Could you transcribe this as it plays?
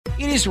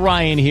It is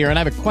Ryan here, and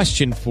I have a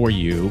question for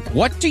you.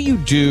 What do you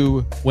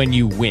do when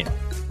you win?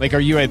 Like, are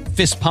you a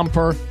fist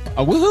pumper,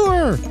 a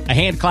woohooer, a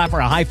hand clapper,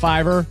 a high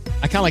fiver?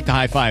 I kind of like the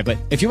high five, but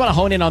if you want to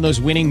hone in on those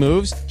winning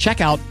moves,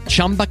 check out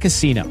Chumba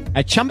Casino.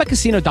 At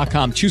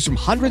ChumbaCasino.com, choose from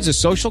hundreds of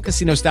social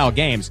casino-style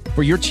games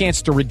for your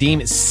chance to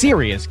redeem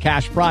serious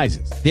cash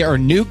prizes. There are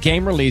new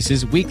game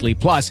releases weekly,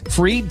 plus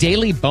free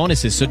daily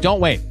bonuses. So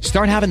don't wait.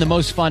 Start having the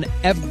most fun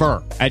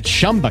ever at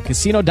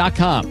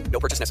ChumbaCasino.com.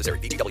 No purchase necessary.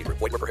 VGW Group.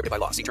 Void where prohibited by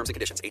law. See terms and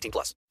conditions. 18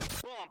 plus.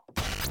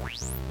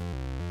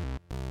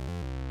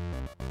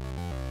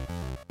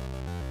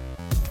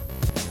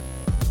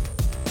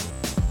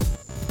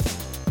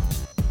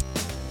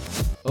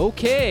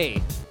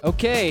 Okay,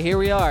 here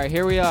we are.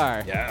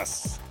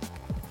 Yes.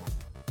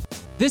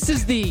 This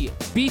is the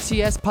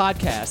BTS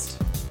podcast.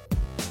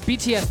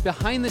 BTS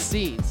behind the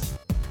scenes.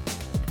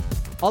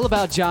 All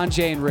about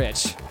Johnjay and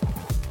Rich.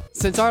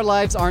 Since our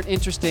lives aren't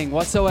interesting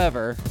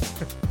whatsoever,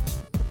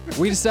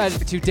 we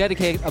decided to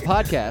dedicate a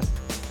podcast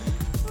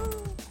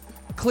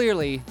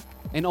clearly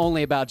and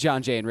only about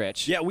Johnjay and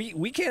Rich. Yeah,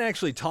 we can't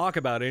actually talk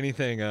about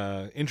anything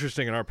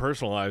interesting in our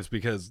personal lives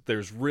because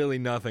there's really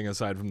nothing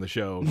aside from the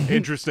show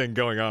interesting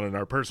going on in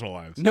our personal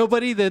lives.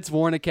 Nobody that's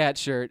worn a cat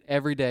shirt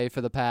every day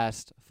for the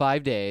past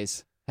 5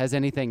 days has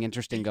anything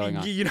interesting going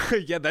on. You know,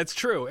 yeah, that's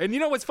true. And you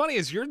know what's funny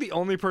is you're the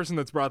only person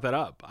that's brought that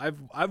up.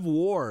 I've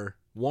worn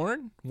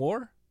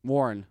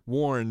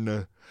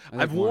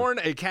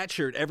a cat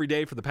shirt every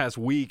day for the past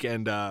week,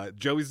 and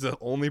Joey's the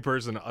only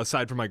person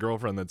aside from my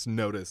girlfriend that's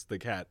noticed the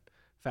cat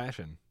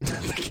fashion.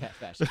 The cat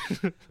fashion.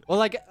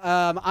 Well,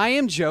 I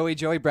am Joey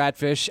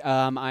Bradfish.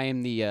 I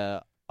am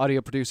the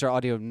audio producer,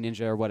 audio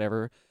ninja, or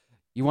whatever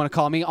you want to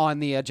call me on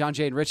the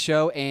Johnjay and Rich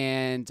show.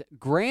 And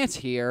Grant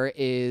here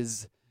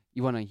is.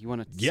 You wanna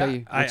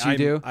say what you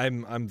do?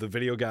 I'm the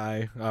video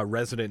guy,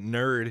 resident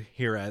nerd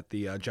here at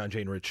the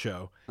Johnjay and Rich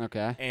show.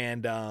 Okay.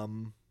 And I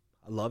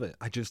love it.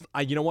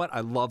 You know what? I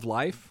love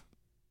life.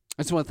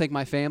 I just want to thank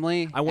my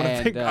family. I want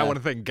to thank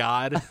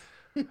God.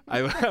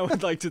 I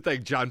would like to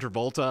thank John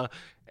Travolta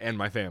and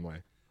my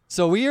family.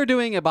 So we are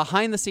doing a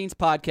behind-the-scenes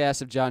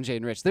podcast of Johnjay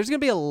and Rich. There's going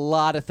to be a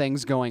lot of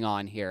things going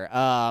on here.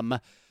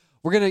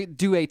 We're going to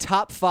do a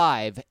top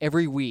 5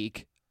 every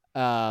week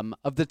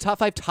of the top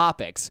 5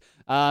 topics.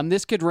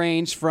 This could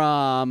range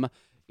from,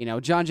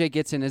 Johnjay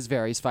gets in his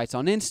various fights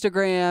on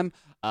Instagram,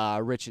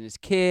 Rich and his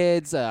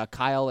kids,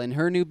 Kyle and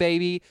her new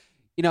baby.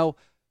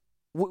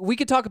 We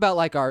could talk about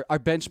like our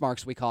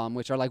benchmarks, we call them,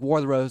 which are like War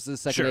of the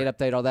Roses, Second Date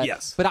Update, all that.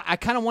 Yes. But I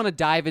kind of want to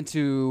dive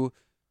into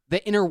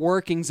the inner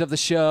workings of the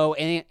show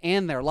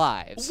and their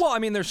lives. Well, I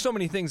mean, there's so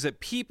many things that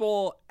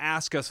people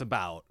ask us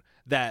about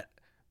that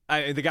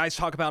the guys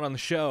talk about on the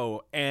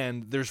show,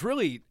 and there's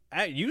really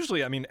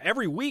usually, I mean,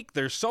 every week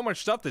there's so much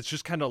stuff that's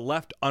just kind of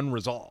left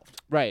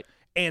unresolved. Right.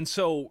 And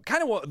so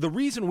kind of the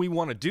reason we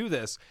want to do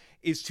this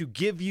is to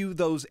give you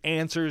those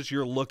answers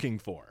you're looking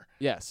for.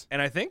 Yes.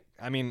 And I think,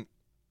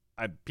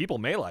 people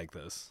may like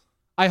this.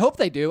 I hope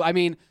they do. I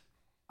mean,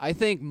 I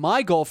think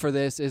my goal for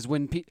this is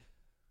when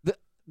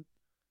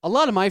a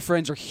lot of my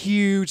friends are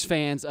huge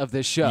fans of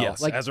this show.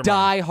 Yes, like as are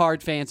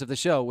die-hard fans of the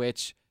show,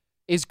 which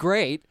is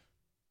great.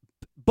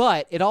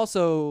 But it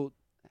also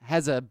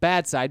has a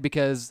bad side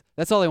because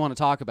that's all they want to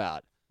talk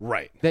about.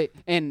 Right.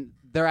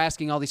 They're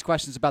asking all these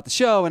questions about the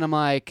show, and I'm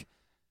like,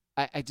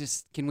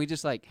 can we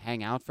just like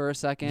hang out for a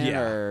second?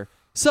 Yeah.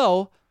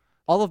 So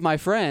all of my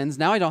friends,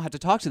 now I don't have to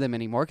talk to them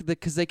anymore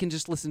because they can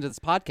just listen to this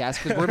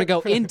podcast because we're going to go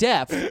in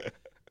depth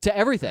to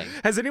everything.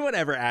 Has anyone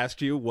ever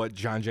asked you what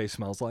Johnjay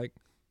smells like?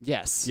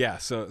 Yes. Yeah,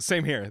 so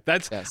same here.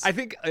 That's yes. I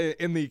think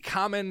in the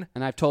common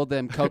and I've told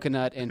them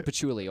coconut and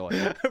patchouli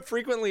oil.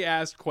 Frequently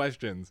asked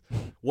questions.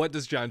 What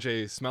does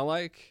Johnjay smell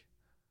like?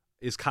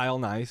 Is Kyle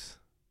nice?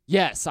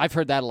 Yes, I've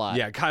heard that a lot.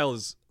 Yeah, Kyle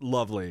is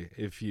lovely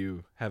if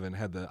you haven't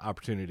had the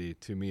opportunity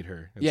to meet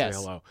her and yes.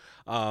 say hello.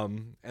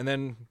 And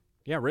then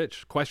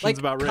Rich. Questions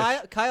about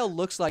Rich. Kyle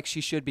looks like she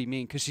should be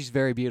mean because she's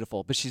very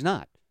beautiful, but she's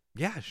not.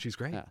 Yeah, she's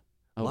great. Yeah.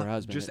 Oh, her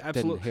husband just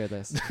didn't hear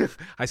this.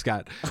 Hi,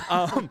 Scott.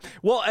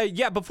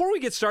 Before we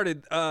get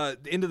started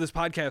into this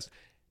podcast,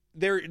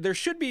 there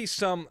should be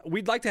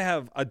we'd like to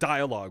have a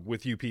dialogue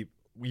with you people.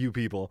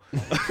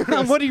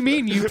 What do you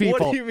mean, you people?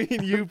 What do you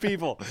mean, you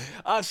people?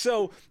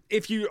 So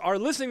if you are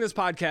listening to this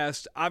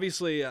podcast,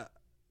 obviously,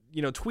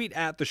 tweet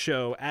at the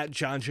show, at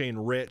Johnjay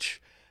and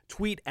Rich,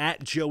 tweet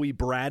at Joey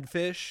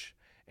Bradfish,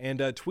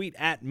 and tweet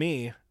at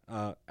me,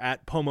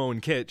 at Pomo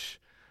and Kitsch.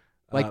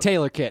 Like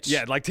Taylor Kitsch.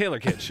 Yeah, like Taylor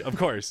Kitsch, of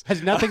course.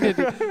 has nothing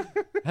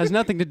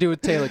to do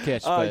with Taylor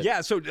Kitsch.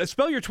 But so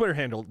spell your Twitter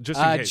handle just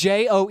in case.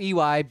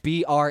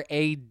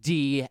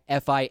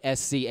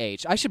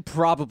 JoeyBradfisch. I should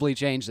probably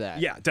change that.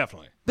 Yeah,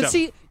 definitely. But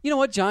see, you know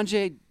what?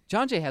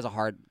 Johnjay has a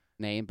hard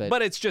name,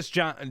 but it's just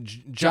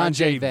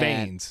Johnjay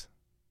Veins.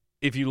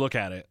 If you look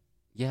at it.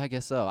 Yeah, I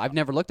guess so. I've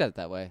never looked at it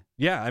that way.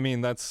 Yeah,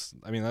 that's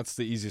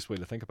the easiest way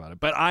to think about it.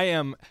 But I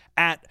am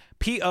at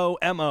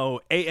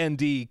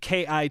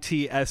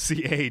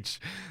POMOANDKITSCH,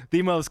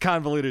 the most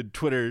convoluted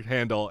Twitter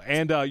handle,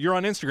 and you're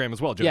on Instagram as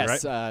well, Joey,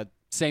 yes, right?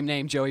 Same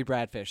name, Joey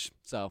Bradfish.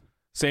 So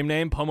same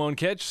name, Pomo and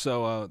Kitsch.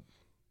 So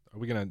Are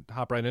we going to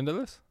hop right into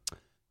this?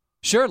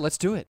 Sure, let's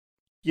do it.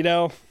 You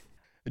know,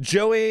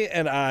 Joey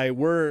and I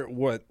were,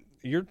 what,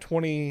 you're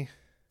 20?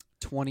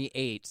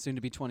 28, soon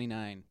to be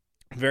 29.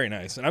 Very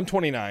nice. And I'm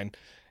 29.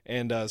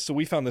 And so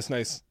we found this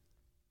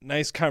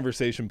nice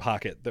conversation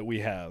pocket that we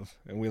have.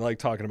 And we like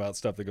talking about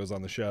stuff that goes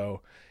on the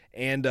show.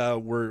 And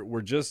we're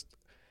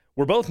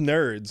both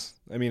nerds.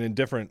 I mean, in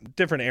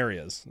different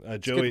areas.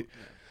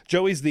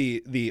 Joey's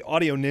the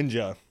audio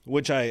ninja,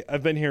 which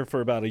I've been here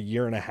for about a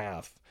year and a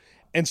half.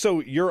 And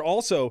so you're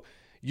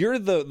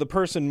the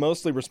person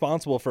mostly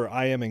responsible for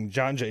IMing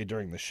Johnjay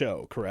during the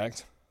show,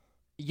 correct?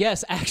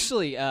 Yes,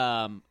 actually,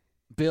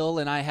 Bill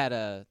and I had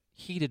a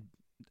heated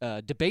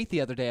debate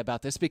the other day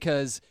about this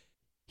because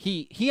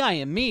he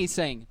IM'd me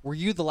saying, "Were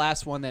you the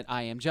last one that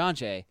IM'd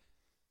Johnjay?"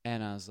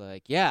 And I was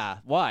like, "Yeah,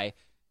 why?"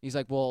 He's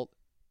like, "Well,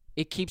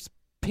 it keeps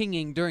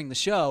pinging during the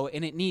show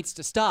and it needs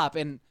to stop."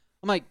 And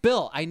I'm like,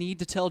 "Bill, I need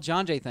to tell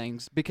Johnjay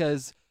things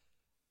because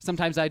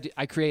sometimes I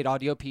create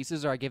audio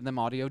pieces or I give them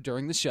audio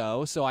during the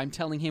show, so I'm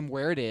telling him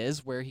where it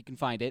is, where he can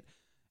find it."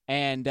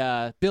 And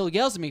Bill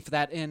yells at me for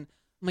that, and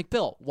I'm like,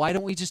 "Bill, why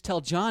don't we just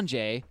tell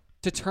Johnjay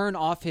to turn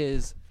off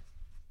his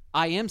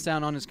IM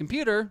sound on his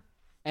computer,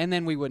 and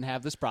then we wouldn't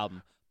have this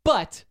problem?"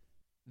 But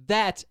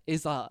that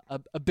is a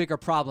bigger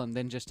problem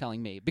than just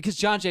telling me, because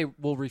Johnjay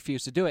will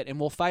refuse to do it, and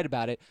we'll fight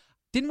about it.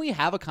 Didn't we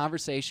have a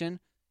conversation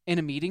in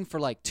a meeting for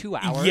like 2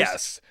 hours?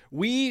 Yes.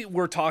 We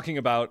were talking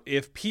about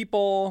if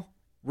people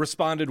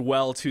responded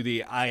well to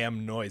the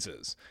IM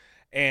noises.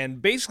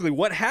 And basically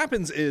what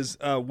happens is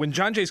when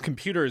Johnjay's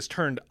computer is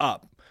turned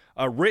up,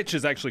 Rich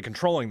is actually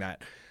controlling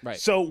that. Right.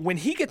 So when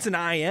he gets an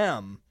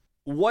IM,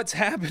 what's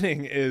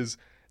happening is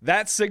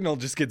that signal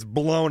just gets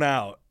blown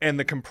out, and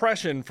the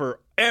compression for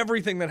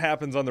everything that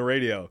happens on the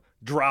radio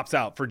drops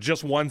out for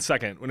just 1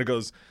 second when it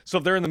goes. So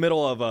if they're in the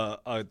middle of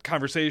a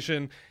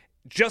conversation,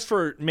 just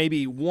for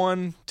maybe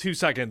 1-2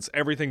 seconds,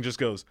 everything just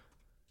goes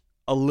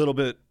a little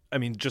bit,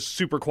 just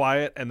super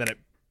quiet, and then it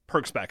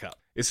perks back up.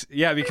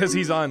 Because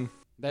he's on.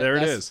 There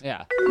it is.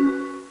 Yeah.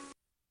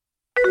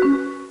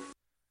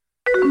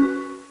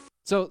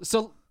 So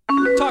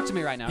talk to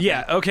me right now.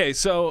 Yeah. Okay.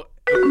 So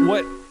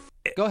what?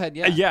 Go ahead.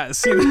 Yeah. Yeah.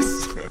 See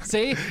this?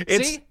 See?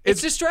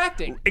 It's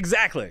distracting.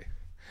 Exactly.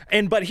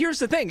 But here's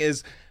the thing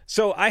is,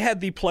 so I had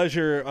the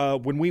pleasure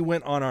when we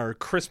went on our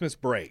Christmas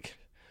break,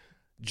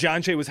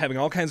 Johnjay was having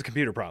all kinds of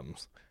computer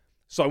problems.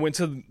 So I went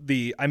to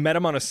I met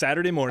him on a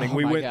Saturday morning. Oh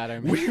we my went,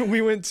 God,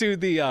 we went to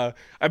the,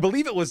 I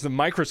believe it was the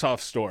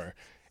Microsoft store,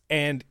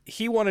 and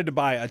he wanted to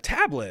buy a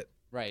tablet.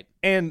 Right.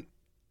 And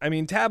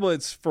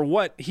tablets, for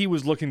what he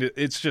was looking to,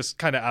 it's just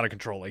kind of out of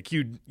control. Like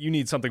you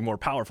need something more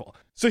powerful.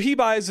 So he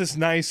buys this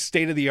nice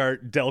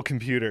state-of-the-art Dell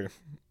computer,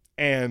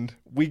 and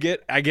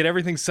I get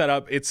everything set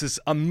up. It's this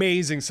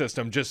amazing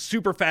system, just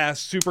super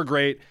fast, super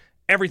great,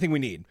 everything we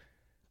need.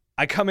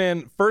 I come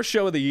in, first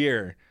show of the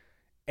year,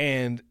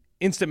 and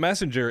Instant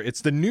Messenger,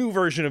 it's the new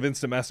version of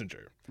Instant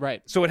Messenger.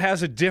 Right. So it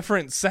has a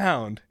different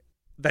sound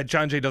that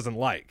Johnjay doesn't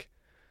like.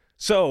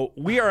 So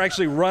we are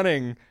actually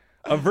running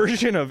a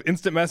version of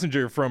Instant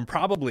Messenger from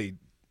probably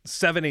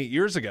 7-8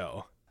 years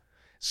ago.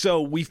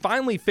 So we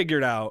finally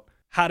figured out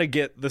how to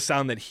get the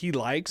sound that he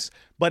likes,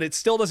 but it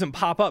still doesn't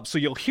pop up. So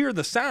you'll hear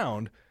the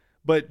sound,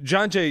 but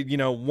Johnjay,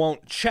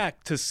 won't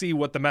check to see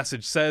what the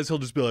message says. He'll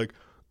just be like,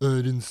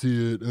 "I didn't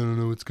see it. I don't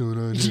know what's going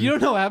on here." You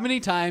don't know how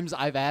many times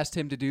I've asked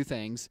him to do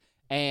things,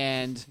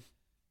 and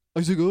I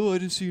was like, "Oh, I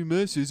didn't see your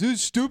message.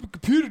 This stupid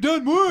computer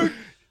doesn't work."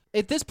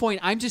 At this point,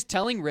 I'm just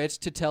telling Rich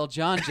to tell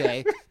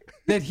Johnjay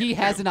that he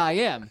has an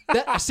IM.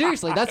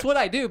 Seriously, that's what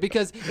I do,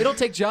 because it'll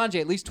take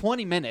Johnjay at least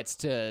 20 minutes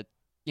to,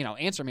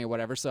 answer me or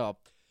whatever. So,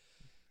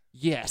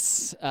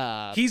 yes.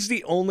 He's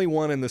the only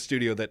one in the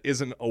studio that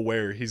isn't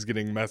aware he's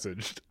getting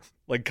messaged,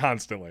 like,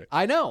 constantly.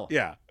 I know.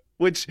 Yeah.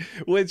 Which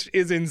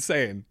is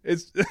insane.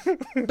 It's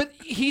But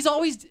he's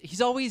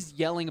always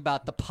yelling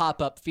about the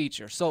pop-up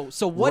feature. So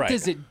what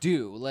does it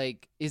do?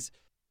 Like,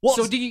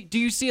 so do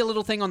you see a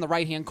little thing on the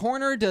right-hand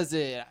corner? Does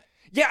it?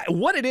 Yeah,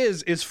 what it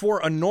is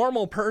for a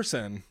normal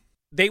person,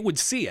 they would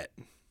see it.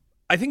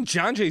 I think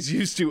Johnjay's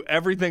used to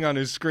everything on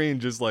his screen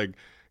just like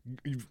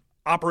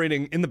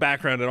operating in the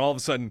background, and all of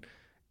a sudden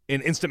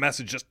an instant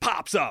message just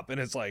pops up, and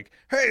it's like,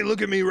 "Hey,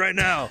 look at me right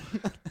now."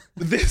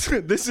 This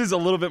is a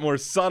little bit more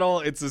subtle.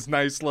 It's this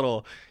nice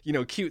little,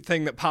 cute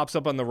thing that pops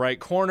up on the right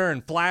corner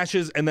and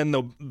flashes, and then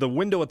the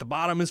window at the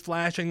bottom is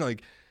flashing.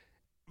 Like,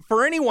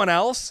 for anyone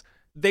else,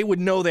 they would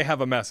know they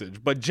have a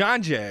message, but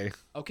Johnjay.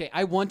 Okay,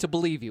 I want to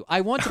believe you.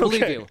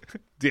 Believe you.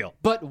 Deal.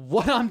 But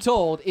what I'm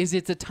told is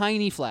it's a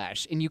tiny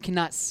flash, and you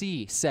cannot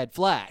see said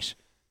flash.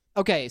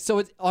 Okay, so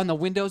it's on the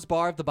Windows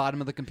bar at the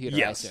bottom of the computer.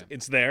 Yes, I assume.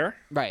 it's there.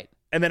 Right.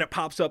 And then it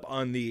pops up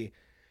on you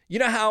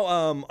know how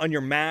on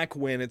your Mac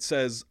when it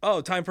says,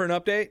 "Oh, time for an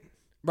update,"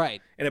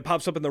 Right. and it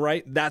pops up in the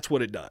right? That's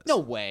what it does. No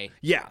way.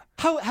 Yeah.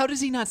 How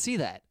does he not see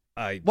that?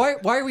 Why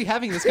are we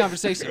having this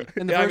conversation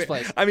in the first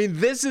place?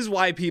 This is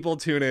why people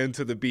tune in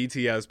to the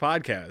BTS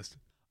podcast.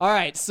 All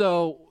right,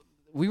 so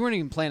we weren't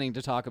even planning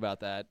to talk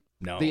about that.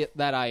 No.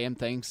 That IM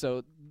thing.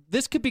 So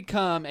this could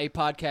become a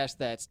podcast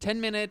that's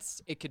 10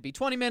 minutes. It could be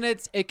 20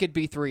 minutes. It could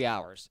be 3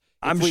 hours.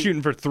 I'm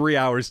shooting for 3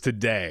 hours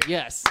today.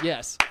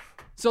 Yes.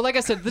 So like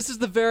I said, this is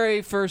the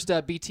very first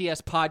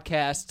BTS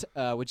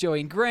podcast with Joey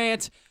and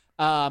Grant.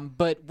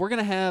 But we're going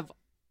to have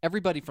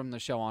everybody from the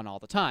show on all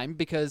the time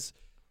because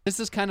this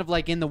is kind of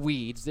like in the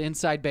weeds, the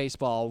inside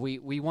baseball.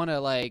 We want to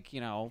like,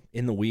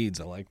 In the weeds,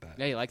 I like that.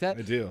 Yeah, you like that?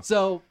 I do.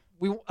 So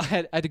I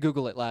had to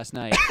Google it last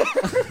night.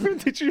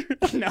 Did you?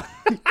 No.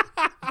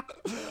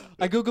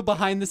 I Googled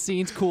behind the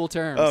scenes cool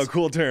terms. Oh,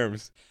 cool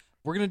terms.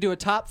 We're going to do a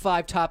top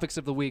 5 topics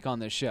of the week on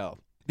this show.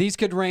 These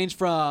could range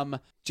from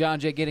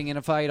Johnjay getting in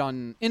a fight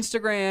on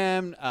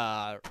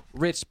Instagram,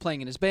 Rich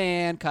playing in his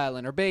band, Kyle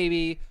and her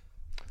baby,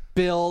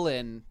 Bill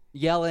and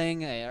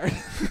yelling,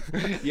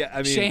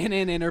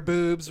 Shannon and her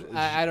boobs.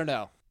 I don't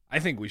know. I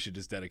think we should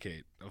just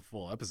dedicate a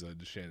full episode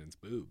to Shannon's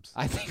boobs.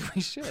 I think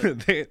we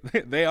should.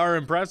 they are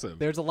impressive.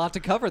 There's a lot to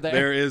cover there.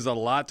 There is a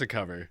lot to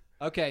cover.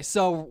 Okay,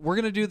 so we're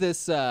going to do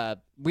this.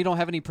 We don't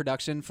have any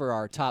production for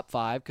our top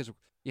 5 because,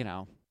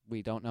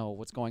 we don't know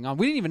what's going on.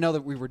 We didn't even know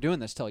that we were doing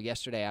this till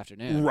yesterday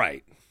afternoon.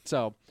 Right.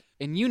 So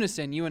in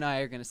unison, you and I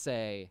are going to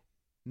say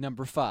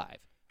number 5.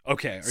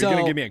 Okay. Are you going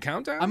to give me a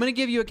countdown? I'm going to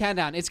give you a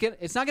countdown. It's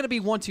not going to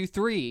be 1, 2,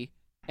 3,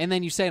 and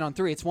then you say it on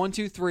 3. It's 1,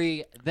 2,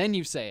 3, then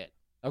you say it.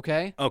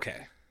 Okay?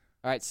 Okay.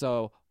 All right,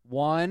 so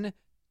 1,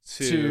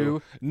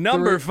 2,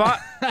 number 3.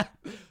 5.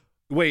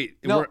 Wait.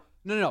 No.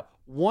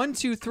 1,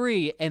 2,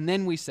 3, and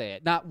then we say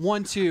it. Not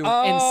 1, 2,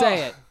 and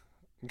say it.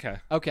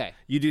 Okay.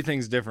 You do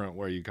things different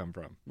where you come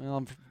from.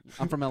 Well,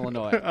 I'm from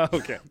Illinois.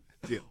 Okay.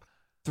 Deal.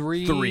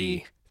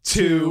 3,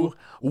 2,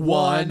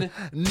 1.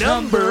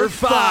 Number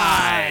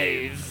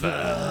 5. All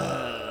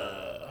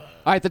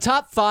right, the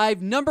top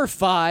 5. Number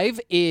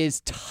 5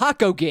 is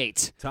Taco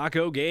Gate.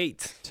 Taco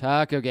Gate.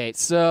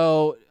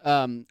 So,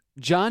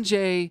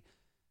 Johnjay,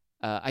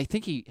 I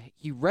think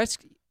he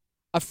rescued.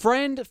 A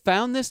friend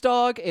found this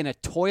dog in a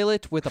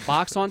toilet with a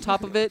box on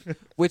top of it,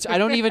 which I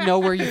don't even know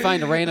where you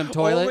find a random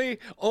toilet.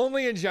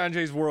 Only in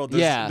Johnjay's world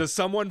does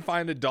someone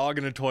find a dog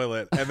in a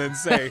toilet and then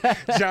say,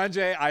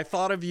 Johnjay, I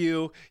thought of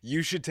you.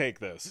 You should take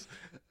this.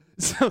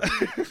 So,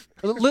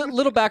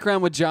 little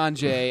background with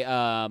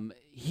Johnjay.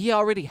 He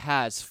already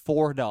has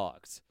 4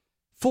 dogs.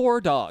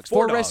 4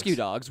 rescue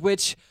dogs,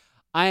 which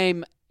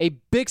I'm a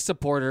big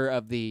supporter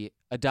of the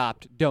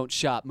adopt, don't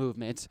shop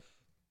movement.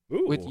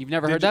 Ooh. You've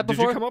never heard that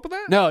before? Did you come up with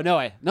that?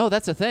 No,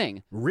 that's a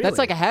thing. Really? That's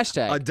like a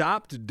hashtag.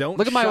 Adopt, don't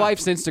Look at my shop.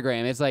 wife's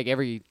Instagram. It's like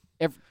every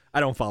I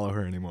don't follow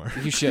her anymore.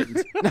 You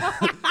shouldn't.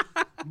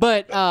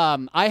 But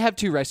I have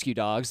 2 rescue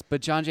dogs,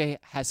 but Johnjay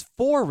has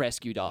 4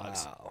 rescue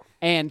dogs. Wow.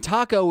 And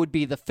Taco would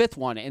be the 5th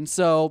one. And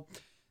so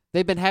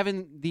they've been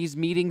having these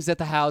meetings at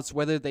the house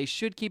whether they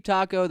should keep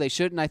Taco, they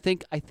shouldn't. I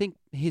think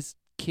his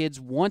kids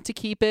want to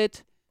keep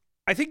it.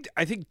 I think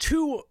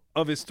 2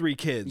 of his 3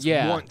 kids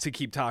want to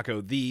keep Taco.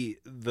 The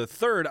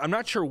third, I'm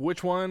not sure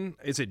which one.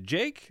 Is it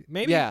Jake?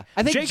 Maybe. Yeah,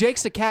 I think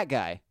Jake's a cat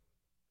guy.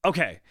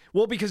 Okay,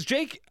 well, because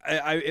Jake,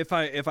 if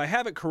I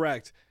have it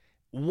correct,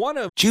 one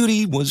of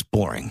Judy was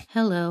boring.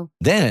 Hello.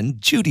 Then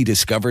Judy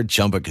discovered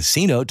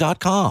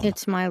ChumbaCasino.com.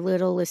 It's my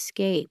little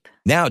escape.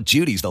 Now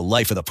Judy's the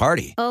life of the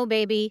party. Oh,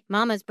 baby,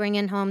 mama's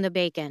bringing home the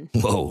bacon.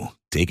 Whoa,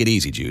 take it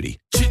easy, Judy.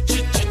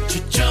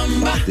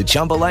 The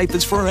Chumba life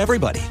is for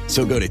everybody.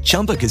 So go to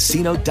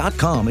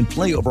ChumbaCasino.com and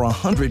play over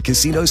 100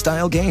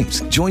 casino-style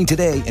games. Join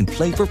today and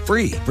play for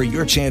free for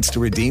your chance to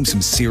redeem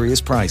some serious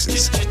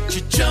prizes.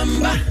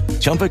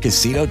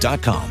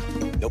 ChumbaCasino.com.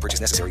 No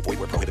purchase necessary. Void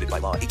where prohibited by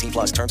law. 18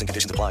 plus terms and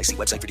conditions apply. See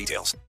website for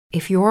details.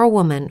 If you're a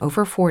woman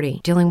over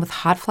 40 dealing with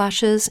hot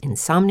flashes,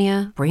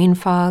 insomnia, brain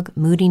fog,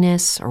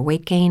 moodiness, or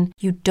weight gain,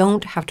 you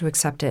don't have to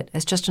accept it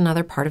as just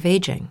another part of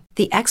aging.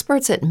 The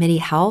experts at MIDI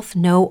Health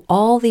know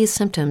all these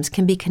symptoms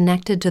can be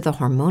connected to the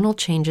hormonal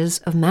changes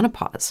of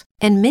menopause.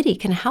 And MIDI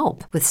can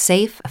help with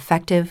safe,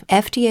 effective,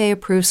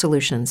 FDA-approved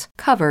solutions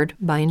covered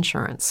by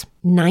insurance.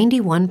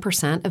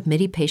 91% of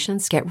MIDI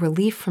patients get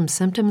relief from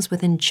symptoms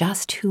within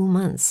just 2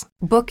 months.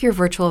 Book your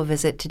virtual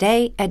visit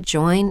today at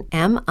joinmidi.com.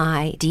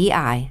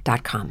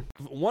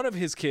 one of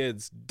his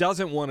kids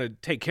doesn't want to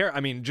take care.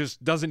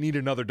 Just doesn't need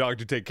another dog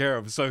to take care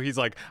of. So he's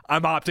like,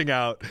 I'm opting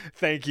out.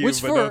 Thank you,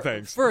 but no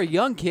thanks. For a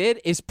young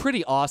kid, is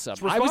pretty awesome.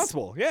 It's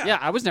responsible. Yeah,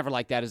 I was never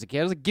like that as a kid.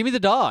 I was like, give me the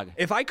dog.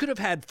 If I could have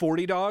had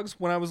 40 dogs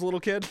when I was a little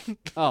kid.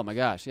 Oh my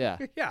gosh, yeah.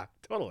 Yeah,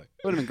 totally.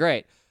 It would have been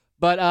great.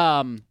 But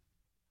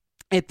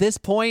at this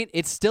point,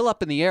 it's still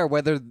up in the air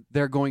whether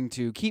they're going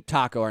to keep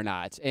Taco or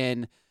not.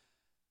 And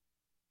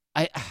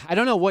I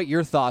don't know what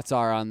your thoughts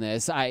are on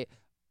this. I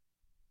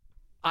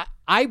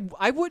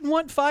wouldn't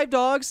want 5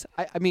 dogs.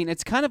 I mean,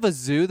 it's kind of a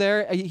zoo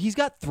there. He's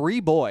got 3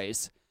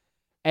 boys,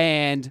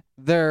 and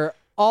they're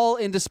all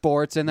into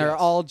sports, and they're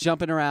all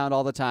jumping around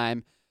all the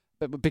time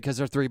because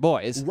they're 3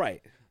 boys.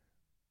 Right.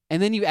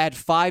 And then you add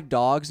 5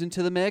 dogs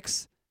into the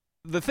mix.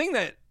 The thing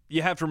that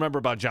you have to remember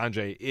about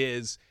Johnjay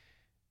is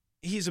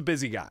he's a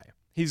busy guy.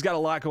 He's got a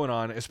lot going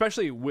on,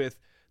 especially with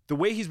the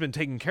way he's been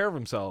taking care of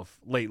himself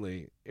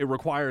lately. It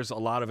requires a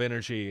lot of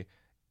energy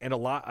and a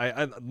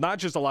lot, not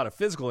just a lot of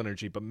physical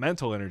energy, but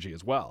mental energy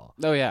as well.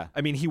 Oh, yeah.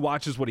 I mean, he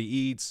watches what he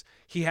eats.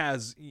 He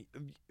has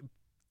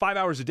 5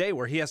 hours a day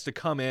where he has to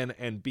come in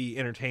and be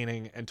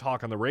entertaining and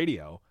talk on the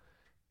radio.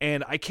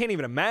 And I can't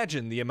even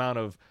imagine the amount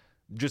of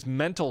just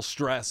mental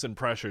stress and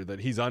pressure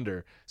that he's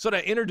under. So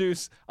to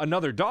introduce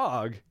another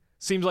dog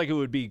seems like it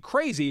would be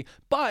crazy,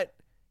 but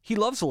he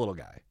loves the little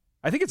guy.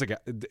 I think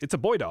it's a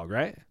boy dog,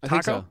 right? I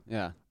think so,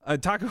 yeah.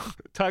 Taco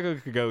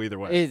could go either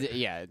way.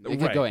 It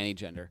could go any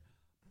gender.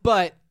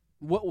 But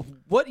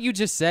what you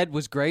just said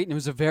was great, and it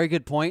was a very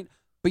good point.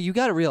 But you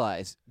got to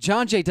realize,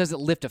 Johnjay doesn't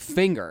lift a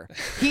finger.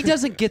 He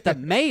doesn't get the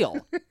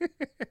mail.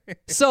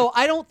 So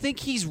I don't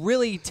think he's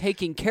really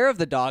taking care of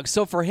the dog.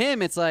 So for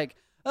him, it's like,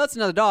 oh, that's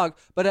another dog.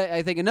 But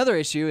I think another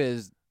issue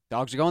is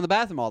dogs are going to the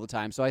bathroom all the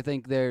time. So I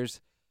think they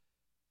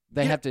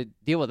have to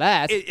deal with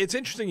that. It's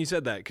interesting you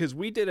said that, because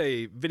we did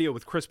a video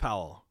with Chris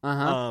Powell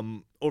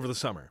over the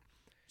summer.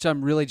 So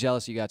I'm really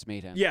jealous you got to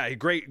meet him. Yeah,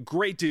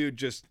 great dude,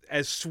 just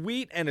as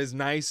sweet and as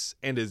nice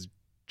and as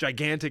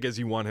gigantic as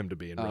you want him to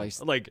be.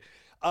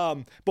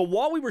 But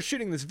while we were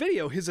shooting this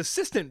video, his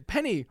assistant,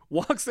 Penny,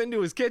 walks into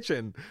his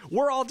kitchen.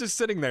 We're all just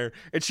sitting there,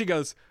 and she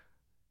goes,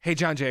 "Hey,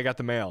 Johnjay, I got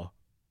the mail."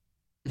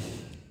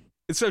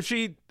 And so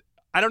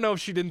I don't know if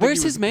she didn't think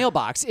Where's his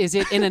mailbox? Is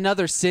it in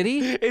another city?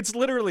 It's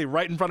literally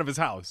right in front of his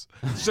house.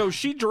 So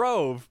she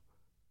drove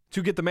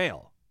to get the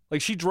mail.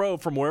 Like, she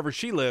drove from wherever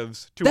she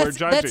lives to where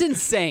Johnjay. That's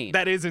insane.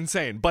 That is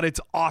insane, but it's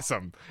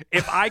awesome.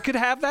 If I could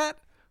have that,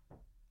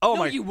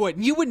 No, you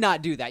wouldn't. You would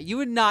not do that. You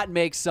would not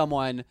make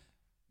someone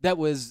that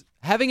was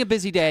having a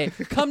busy day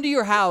come to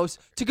your house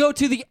to go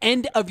to the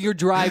end of your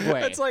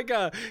driveway. It's like,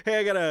 hey,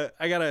 I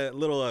got a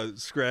little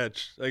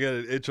scratch. I got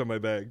an itch on my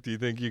back. Do you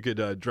think you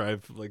could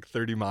drive like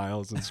 30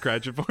 miles and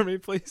scratch it for me,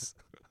 please?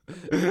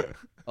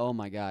 Oh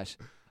my gosh.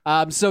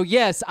 So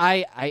yes,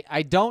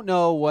 I don't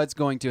know what's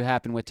going to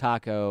happen with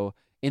Taco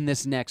in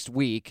this next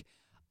week.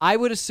 I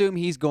would assume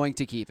he's going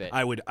to keep it.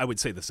 I would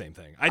say the same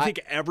thing. I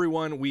think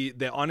everyone on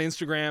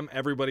Instagram,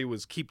 everybody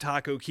was keep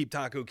Taco, keep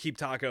Taco, keep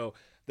Taco.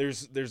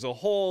 There's a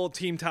whole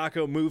Team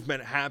Taco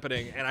movement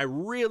happening, and I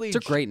really... It's a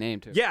great name,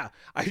 too. Yeah,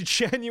 I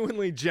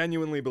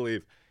genuinely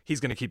believe he's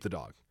going to keep the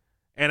dog.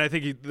 And I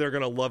think they're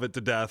going to love it to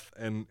death,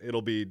 and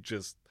it'll be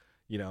just,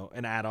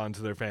 an add-on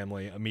to their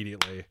family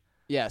immediately.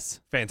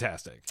 Yes.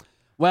 Fantastic.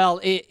 Well,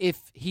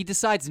 if he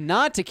decides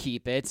not to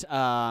keep it,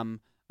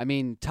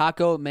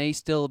 Taco may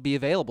still be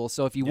available.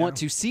 So if you want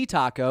to see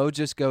Taco,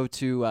 just go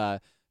to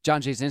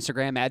Johnjay's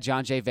Instagram,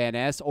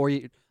 @JohnJayVanNess,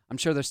 or... I'm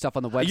sure there's stuff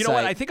on the website. You know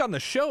what? I think on the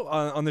show's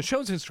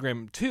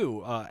Instagram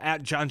too,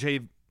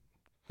 @Johnjay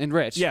and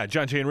Rich. Yeah,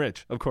 Johnjay and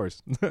Rich, of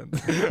course.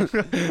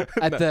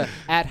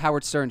 at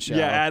Howard Stern Show.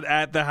 Yeah,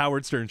 at the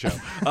Howard Stern Show.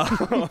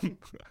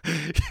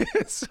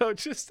 So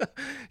just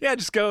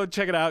go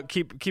check it out.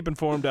 Keep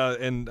informed.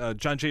 And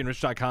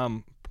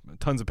JohnJayandRich.com,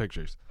 tons of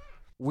pictures.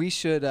 We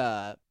should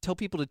tell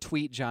people to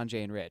tweet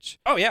Johnjay and Rich.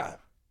 Oh yeah,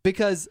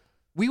 because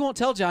we won't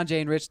tell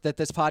Johnjay and Rich that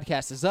this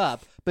podcast is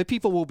up, but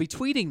people will be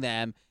tweeting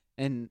them.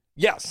 And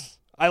yes,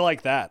 I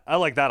like that. I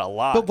like that a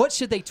lot. But what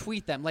should they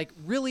tweet them? Like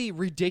really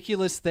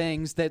ridiculous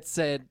things that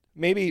said...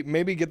 Maybe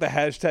get the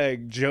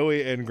hashtag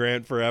Joey and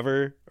Grant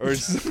forever,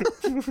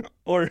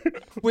 or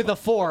with a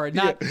 4,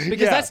 not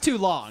because that's too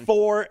long.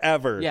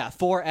 Forever. Yeah,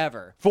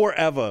 forever.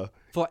 Forever.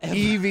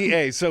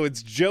 EVA. So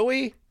it's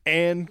Joey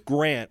and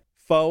Grant.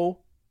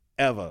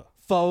 Forever.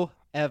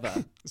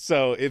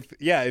 So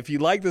if you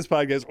like this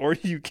podcast or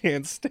you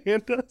can't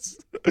stand us,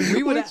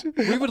 we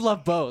would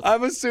love both.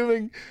 I'm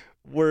assuming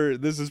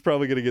this is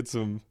probably going to get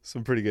some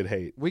pretty good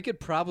hate. We could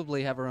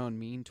probably have our own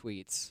mean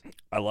tweets.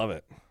 I love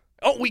it.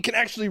 Oh, we can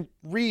actually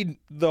read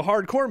the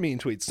hardcore mean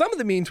tweets. Some of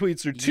the mean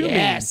tweets are too mean.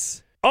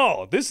 Yes.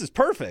 Oh, this is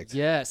perfect.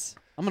 Yes.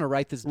 I'm going to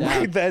write this down.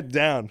 Write that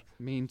down.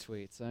 Mean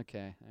tweets.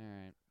 Okay. All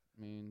right.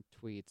 Mean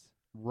tweets.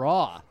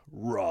 Raw.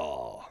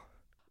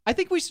 I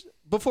think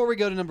before we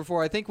go to number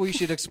 4, I think we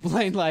should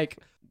explain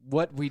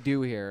what we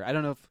do here. I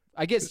don't know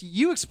I guess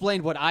you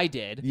explained what I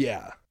did.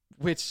 Yeah.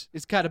 Which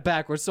is kind of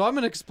backwards. So I'm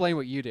going to explain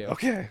what you do.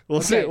 Okay.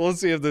 We'll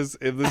see if this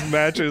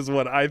matches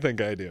what I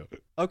think I do.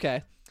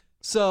 Okay.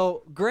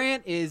 So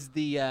Grant is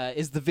the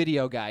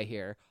video guy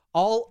here.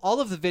 All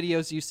of the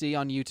videos you see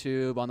on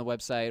YouTube, on the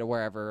website, or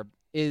wherever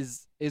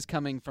is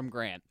coming from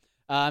Grant.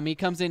 He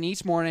comes in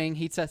each morning.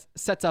 He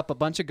sets up a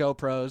bunch of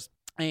GoPros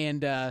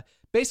and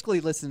basically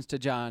listens to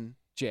John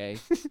Jay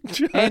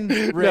and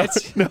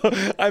Rich. No,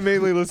 I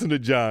mainly listen to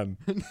John.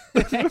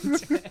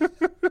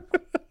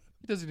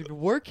 Doesn't even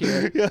work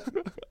here. Yeah.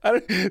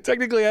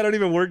 Technically, I don't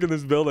even work in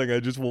this building.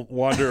 I just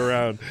wander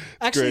around.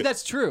 Actually, great.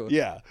 That's true.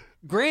 Yeah.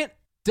 Grant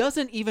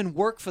doesn't even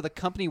work for the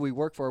company we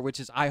work for,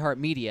 which is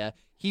iHeartMedia.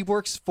 He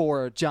works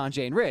for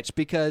Johnjay and Rich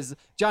because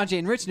Johnjay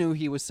and Rich knew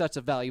he was such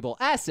a valuable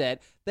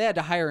asset. They had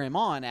to hire him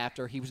on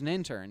after he was an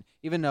intern,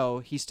 even though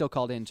he's still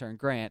called intern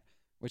Grant,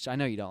 which I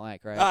know you don't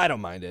like, right? I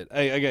don't mind it.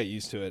 I got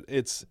used to it.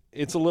 It's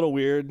a little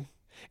weird.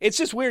 It's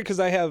just weird because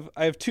I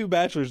have 2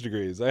 bachelor's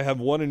degrees. I have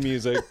one in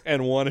music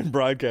and one in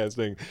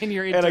broadcasting. And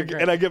you're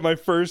and I get my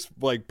first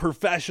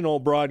professional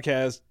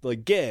broadcast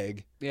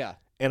gig. Yeah.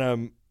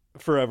 And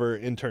forever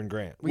intern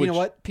Grant. Well, you know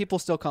what? People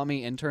still call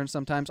me intern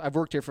sometimes. I've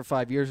worked here for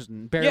 5 years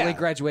and barely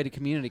graduated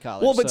community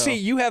college. Well, but so. see,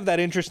 you have that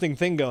interesting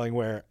thing going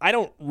where I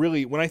don't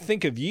really, when I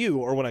think of you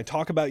or when I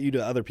talk about you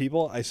to other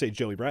people, I say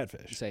Joey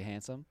Bradfish. You say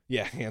handsome?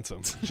 Yeah,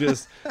 handsome.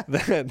 Just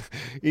that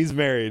he's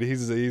married.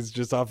 He's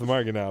just off the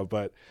market now.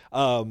 But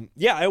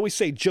yeah, I always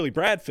say Joey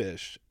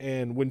Bradfish.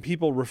 And when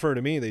people refer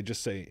to me, they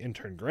just say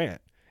intern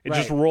Grant. It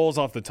just rolls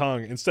off the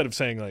tongue instead of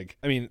saying like,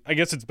 I mean, I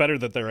guess it's better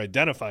that they're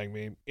identifying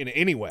me in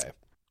any way.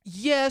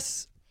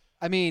 Yes.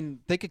 I mean,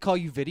 they could call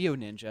you Video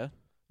Ninja.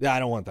 Yeah, I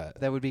don't want that.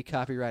 That would be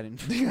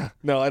copyrighted. Yeah.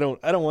 No, I don't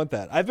want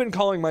that. I've been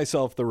calling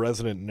myself the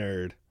resident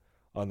nerd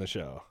on the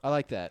show. I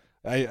like that.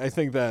 I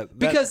think that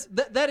because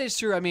that is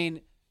true. I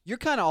mean, you're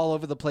kind of all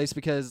over the place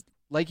because,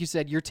 like you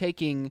said, you're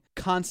taking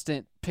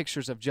constant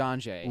pictures of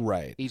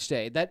Johnjay each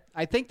day. That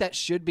I think that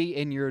should be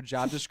in your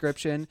job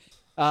description.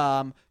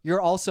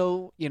 You're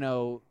also, you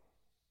know,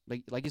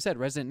 like you said,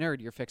 resident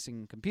nerd. You're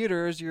fixing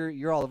computers.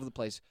 You're all over the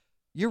place.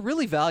 You're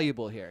really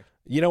valuable here.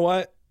 You know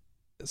what?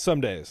 Some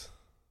days.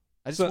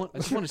 I just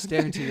want to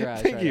stare into your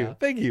eyes.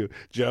 Thank you,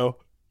 Joe.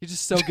 You're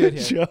just so good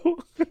here. Joe.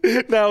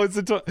 Now is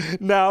the time.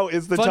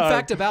 Fun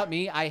fact about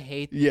me: I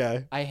hate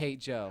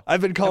Joe.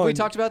 I've been calling. Have we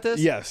talked about this?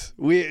 Yes.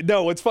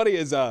 No. What's funny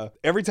is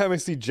every time I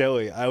see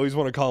Joey, I always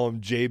want to call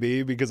him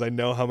JB because I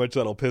know how much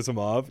that'll piss him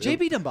off.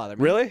 JB doesn't bother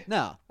me. Really?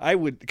 No. I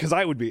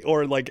would be,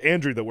 or like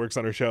Andrew that works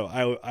on our show.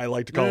 I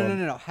like to call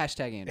him. No.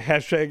 Hashtag Andrew.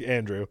 Hashtag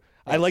Andrew.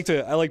 Yes.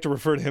 I like to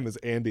refer to him as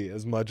Andy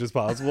as much as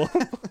possible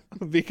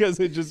because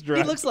it just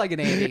drives. He looks like an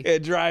Andy.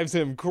 It drives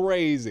him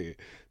crazy.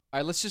 All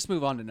right, let's just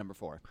move on to number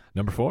 4.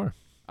 Number 4.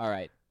 All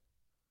right.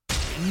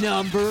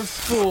 Number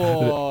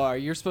 4.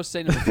 You're supposed to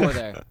say number 4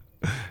 there.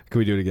 Can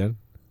we do it again?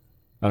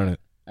 I don't know.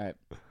 All right.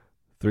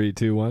 3,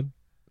 2, 1.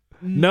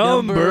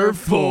 Number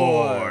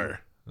 4.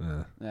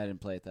 I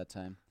didn't play it that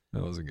time.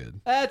 That wasn't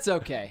good. That's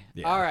okay.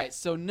 Yeah. All right.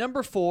 So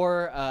number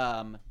 4,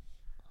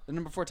 the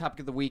number 4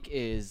 topic of the week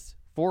is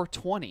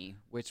 420,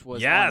 which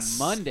was on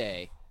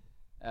Monday.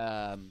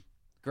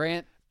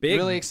 Grant,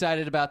 really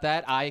excited about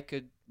that. I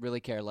could really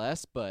care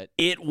less, but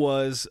it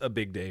was a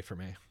big day for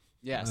me.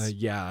 Yes.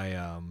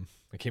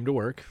 I came to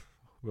work,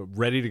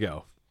 ready to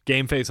go,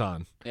 game face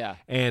on. Yeah.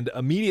 And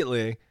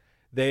immediately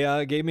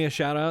they gave me a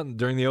shout out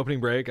during the opening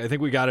break. I think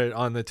we got it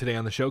on the Today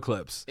on the Show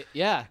clips.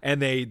 Yeah.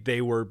 And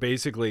they were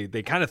basically,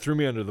 they kind of threw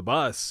me under the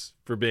bus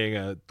for being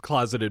a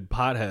closeted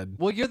pothead.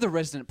 Well, you're the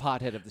resident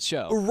pothead of the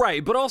show.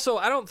 Right. But also,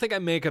 I don't think I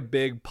make a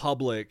big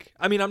public.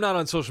 I mean, I'm not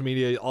on social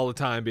media all the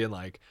time being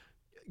like,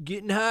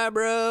 getting high,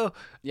 bro.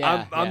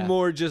 Yeah. I'm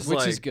more just which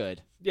like. Which is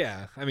good.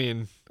 Yeah. I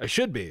mean, I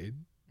should be.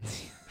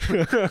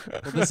 Well,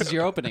 this is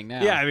your opening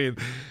now. Yeah. I mean,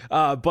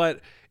 but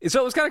so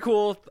it was kind of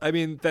cool. I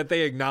mean, that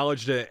they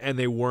acknowledged it and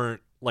they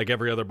weren't like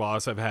every other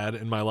boss I've had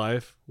in my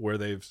life where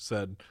they've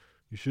said,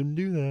 you shouldn't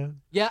do that.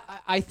 Yeah.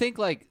 I think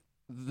like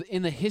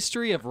in the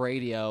history of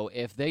radio,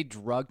 if they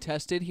drug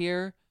tested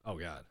here. Oh,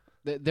 God.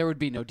 There would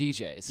be no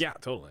DJs. Yeah,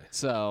 totally.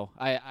 So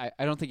I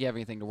don't think you have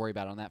anything to worry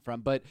about on that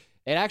front. But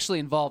it actually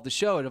involved the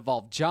show. It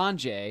involved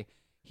Johnjay.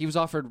 He was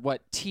offered,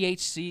 what,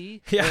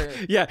 THC?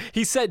 Yeah.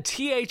 He said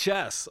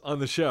THS on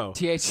the show.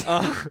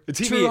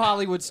 THC. True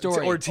Hollywood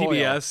Story. Or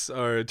TBS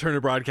or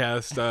Turner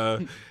Broadcast.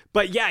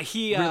 But yeah,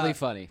 he... really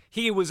funny.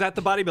 He was at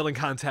the bodybuilding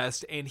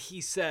contest, and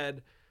he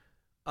said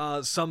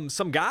some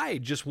guy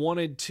just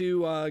wanted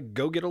to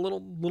go get a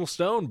little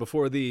stone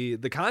before the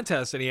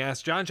contest, and he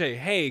asked Johnjay,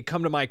 hey,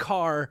 come to my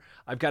car.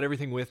 I've got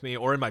everything with me,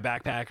 or in my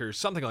backpack, or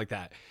something like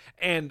that.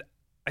 And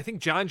I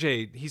think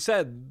Johnjay, he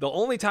said the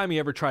only time he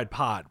ever tried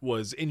pot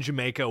was in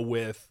Jamaica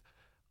with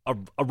a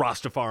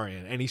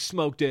Rastafarian, and he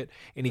smoked it,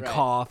 and he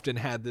coughed and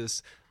had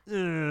this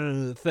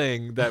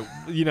thing that,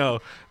 you know,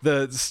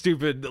 the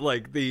stupid,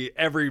 like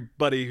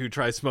everybody who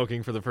tries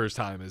smoking for the first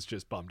time is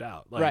just bummed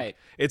out. Like,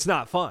 it's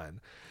not fun.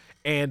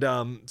 And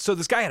so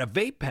this guy had a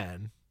vape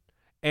pen,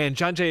 and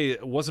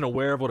Johnjay wasn't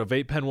aware of what a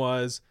vape pen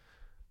was.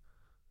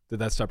 Did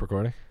that stop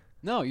recording?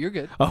 No, you're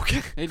good.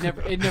 Okay. It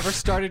never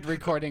started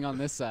recording on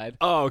this side.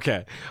 Oh,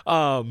 okay.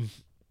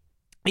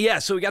 Yeah,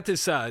 so we got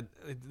this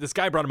this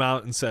guy brought him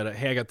out and said,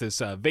 hey, I got this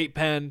vape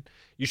pen.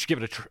 You should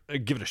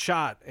give it a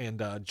shot. And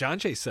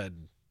Johnjay said,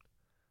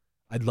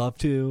 I'd love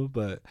to,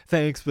 but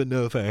thanks, but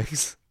no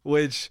thanks.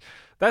 Which,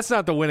 that's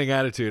not the winning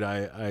attitude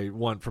I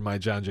want from my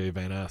Johnjay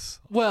Van Ness.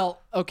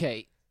 Well,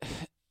 okay.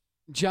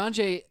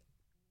 Johnjay,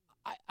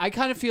 I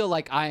kind of feel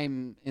like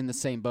I'm in the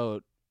same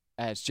boat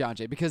as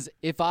Johnjay, because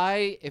if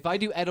I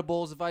do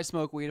edibles, if I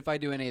smoke weed, if I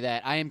do any of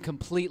that, I am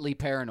completely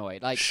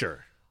paranoid. Like,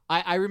 sure.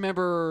 I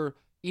remember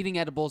eating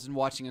edibles and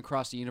watching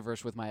Across the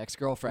Universe with my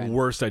ex-girlfriend.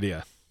 Worst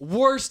idea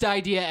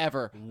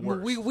ever.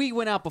 Worst. We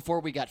went out before,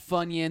 we got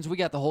Funyuns, we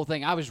got the whole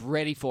thing. I was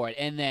ready for it,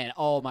 and then,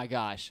 oh my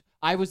gosh,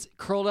 I was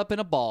curled up in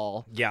a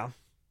ball. Yeah.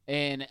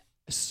 And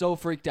so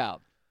freaked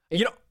out.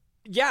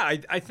 Yeah,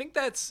 I think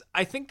that's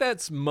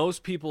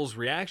most people's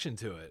reaction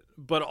to it.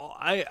 But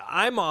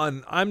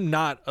I'm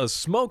not a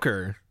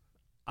smoker.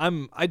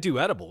 I do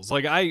edibles.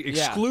 Like I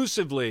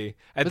exclusively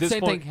at but this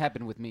same point. thing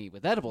happened with me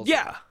with edibles.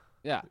 Yeah.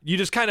 Yeah. You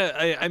just kind of,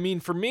 I mean,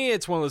 for me,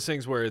 it's one of those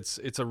things where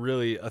it's a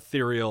really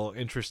ethereal,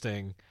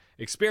 interesting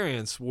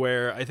experience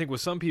where I think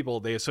with some people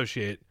they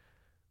associate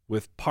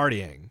with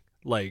partying,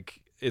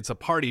 like it's a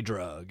party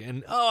drug,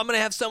 and I'm gonna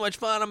have so much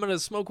fun, I'm gonna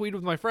smoke weed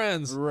with my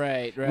friends.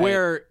 Right.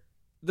 Where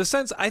the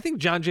sense, I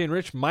think Johnjay and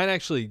Rich might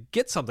actually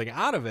get something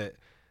out of it.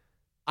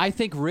 I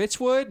think Rich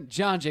would.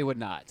 Johnjay would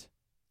not.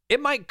 It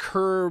might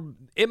curb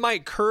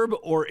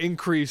or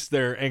increase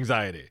their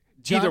anxiety.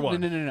 Either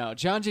one. No.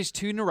 Johnjay's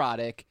too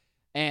neurotic,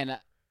 and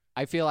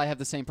I feel I have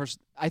the same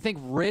person. I think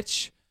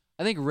Rich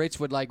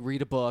would like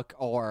read a book,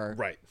 or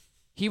Right.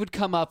 he would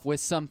come up with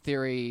some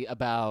theory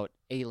about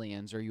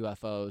aliens or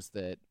UFOs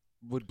that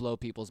would blow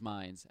people's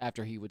minds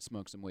after he would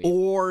smoke some weed.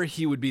 Or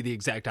he would be the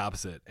exact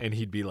opposite, and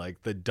he'd be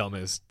like the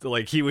dumbest.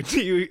 Like he would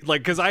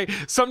because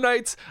some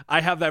nights I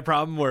have that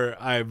problem where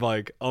I'm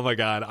like, oh my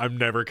God, I'm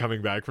never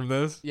coming back from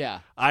this. Yeah.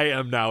 I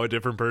am now a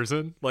different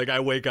person. Like I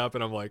wake up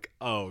and I'm like,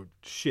 oh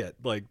shit,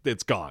 like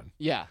it's gone.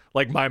 Yeah.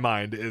 Like my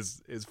mind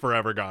is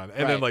forever gone.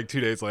 And then Right. like 2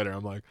 days later,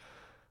 I'm like,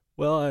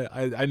 well,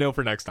 I know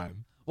for next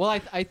time.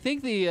 Well, I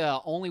think the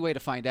only way to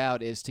find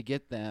out is to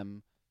get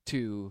them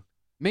to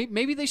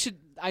maybe they should.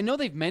 I know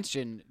they've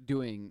mentioned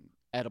doing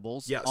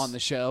edibles Yes. on the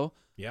show,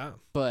 Yeah.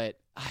 but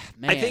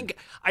man, I think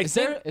is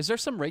there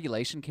some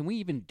regulation? Can we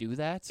even do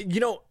that?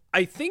 You know,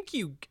 I think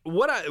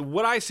what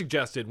I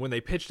suggested when they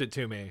pitched it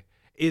to me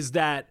is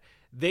that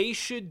they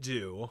should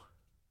do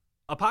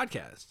a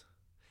podcast.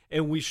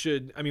 And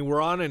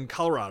we're on in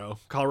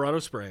Colorado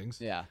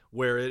Springs, Yeah.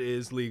 where it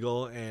is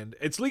legal, and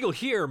it's legal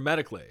here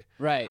medically.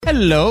 Right.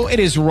 Hello, it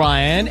is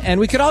Ryan, and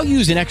we could all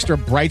use an extra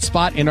bright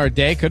spot in our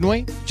day, couldn't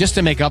we? Just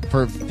to make up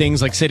for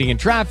things like sitting in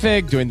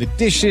traffic, doing the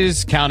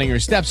dishes, counting your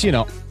steps,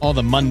 all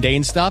the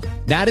mundane stuff.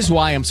 That is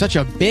why I'm such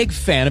a big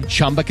fan of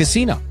Chumba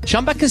Casino.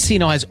 Chumba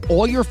Casino has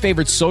all your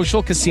favorite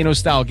social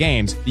casino-style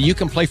games that you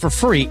can play for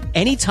free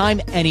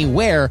anytime,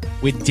 anywhere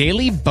with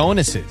daily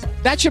bonuses.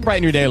 That should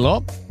brighten your day a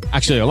little.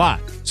 Actually, a lot.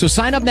 So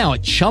sign up now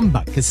at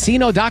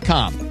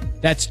ChumbaCasino.com.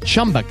 That's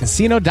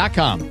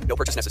ChumbaCasino.com. No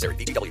purchase necessary.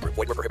 VGW Group.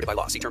 Void where prohibited by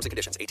law. See terms and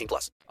conditions.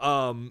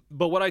 18+.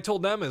 But what I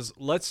told them is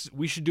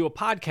we should do a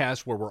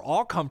podcast where we're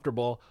all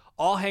comfortable,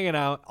 all hanging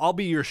out. I'll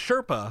be your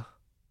Sherpa.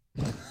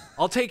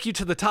 I'll take you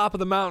to the top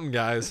of the mountain,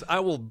 guys. I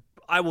will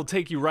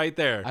take you right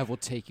there. I will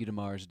take you to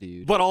Mars,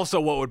 dude. But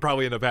also what would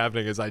probably end up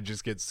happening is I'd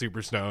just get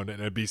super stoned and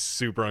it'd be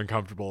super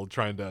uncomfortable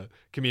trying to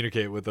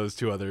communicate with those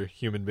two other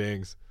human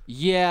beings.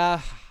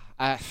 Yeah.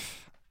 I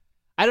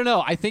don't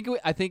know. I think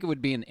it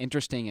would be an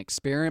interesting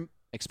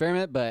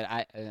experiment, but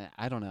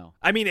I don't know.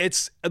 I mean,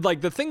 it's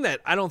like the thing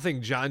that I don't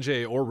think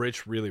Johnjay or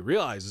Rich really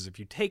realize is if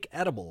you take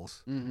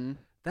edibles,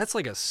 that's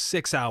like a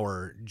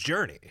 6-hour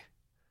journey.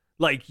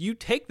 Like you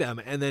take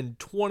them and then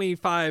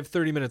 25,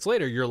 30 minutes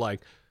later, you're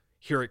like,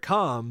 here it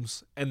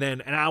comes. And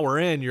then an hour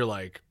in, you're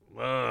like,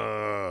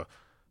 ugh.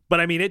 But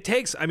I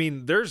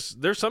mean, there's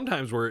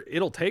sometimes where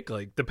it'll take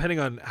like, depending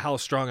on how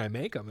strong I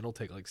make them, it'll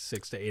take like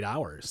 6 to 8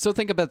 hours. So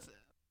think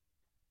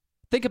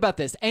about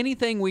this.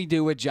 Anything we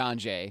do with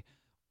Johnjay,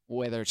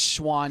 whether it's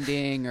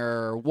schwanding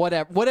or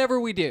whatever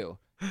we do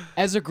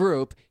as a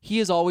group, he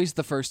is always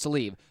the first to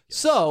leave. Yes.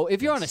 So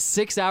if you're on a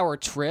 6-hour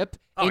trip,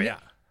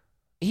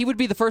 he would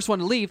be the first one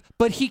to leave,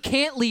 but he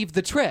can't leave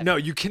the trip. No,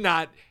 you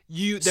cannot.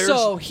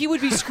 So he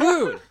would be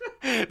screwed.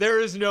 There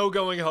is no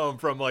going home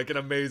from like an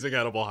amazing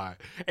edible high.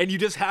 And you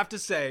just have to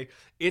say,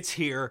 it's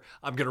here.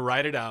 I'm going to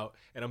ride it out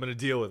and I'm going to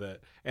deal with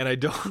it. And I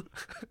don't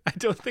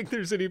think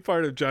there's any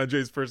part of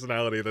Johnjay's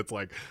personality that's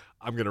like,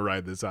 I'm going to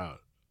ride this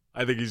out.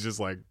 I think he's just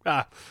like,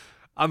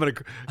 I'm going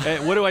to,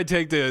 what do I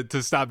take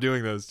to stop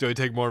doing this? Do I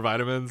take more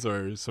vitamins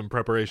or some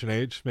preparation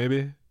H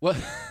maybe?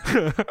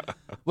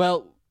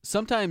 Well,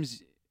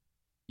 sometimes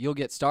you'll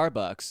get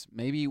Starbucks.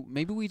 Maybe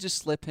we just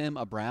slip him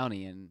a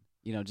brownie and,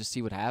 just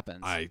see what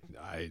happens. I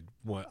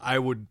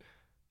would,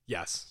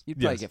 yes. You'd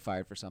probably get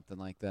fired for something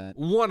like that.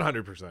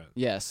 100%.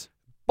 Yes.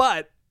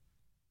 But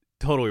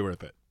totally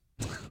worth it.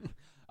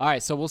 All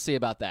right, so we'll see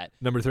about that.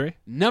 Number 3?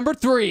 Number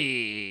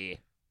 3.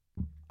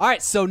 All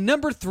right, so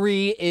number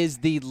 3 is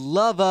the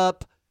Love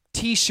Up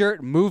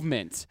t-shirt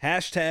movement.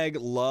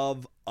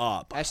 #LoveUp.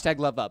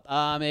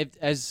 #LoveUp.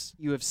 As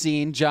you have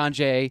seen,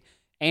 Johnjay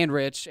and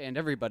Rich and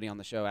everybody on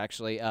the show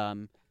actually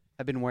have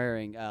been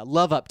wearing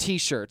Love Up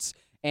t-shirts.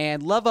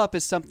 And Love Up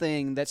is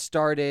something that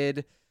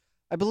started,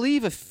 I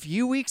believe, a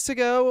few weeks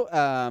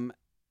ago.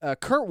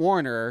 Kurt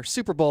Warner,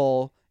 Super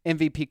Bowl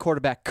MVP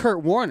quarterback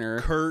Kurt Warner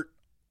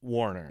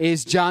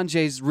is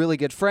Johnjay's really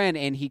good friend,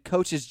 and he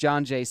coaches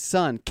Johnjay's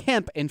son,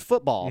 Kemp, in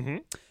football. Mm-hmm.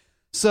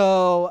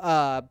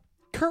 So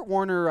Kurt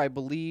Warner, I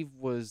believe,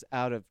 was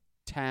out of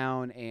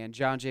town, and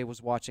Johnjay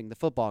was watching the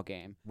football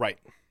game. Right.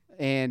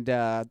 And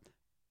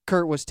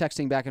Kurt was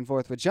texting back and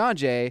forth with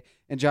Johnjay,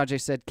 and Johnjay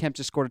said Kemp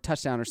just scored a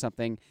touchdown or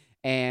something,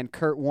 and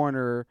Kurt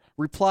Warner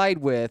replied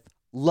with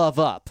 "Love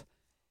Up,"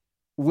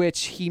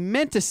 which he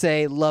meant to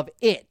say "Love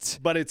It."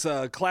 But it's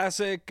a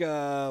classic,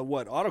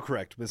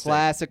 autocorrect mistake.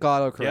 Classic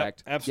autocorrect.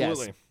 Yep,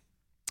 absolutely. Yes.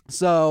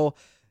 So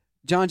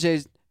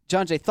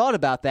Johnjay thought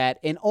about that,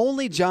 and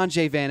only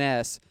Johnjay Van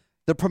Ness,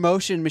 the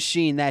promotion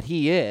machine that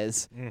he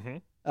is,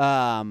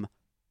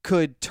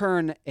 could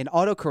turn an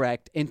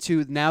autocorrect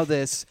into now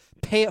this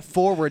pay it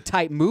forward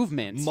type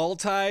movement.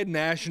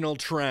 Multinational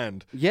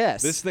trend.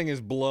 Yes. This thing is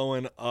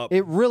blowing up.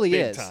 It really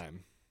big is.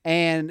 Time.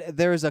 And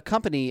there's a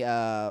company,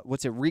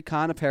 what's it,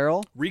 Recon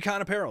Apparel?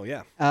 Recon Apparel,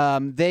 yeah.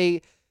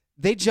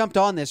 They jumped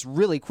on this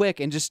really quick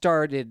and just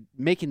started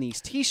making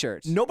these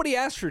T-shirts. Nobody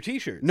asked for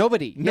T-shirts.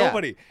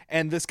 Nobody.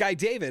 And this guy,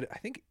 David, I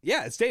think,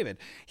 yeah, it's David.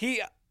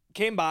 He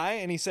came by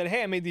and he said,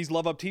 hey, I made these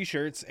Love Up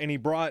T-shirts. And he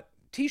brought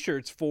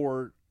T-shirts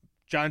for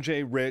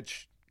Johnjay,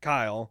 Rich,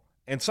 Kyle.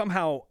 And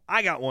somehow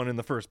I got one in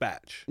the first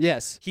batch.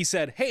 Yes. He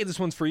said, hey, this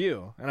one's for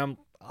you. And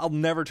I'll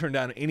never turn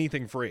down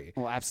anything free.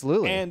 Well,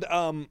 absolutely. And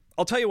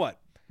I'll tell you what.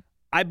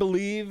 I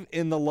believe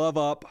in the Love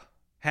Up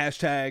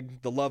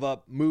hashtag, the Love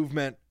Up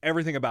movement,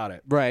 everything about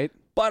it. Right.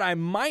 But I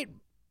might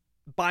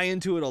buy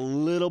into it a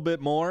little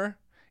bit more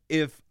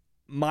if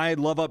my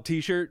Love Up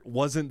t-shirt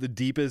wasn't the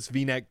deepest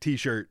V-neck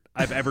t-shirt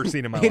I've ever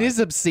seen in my life. It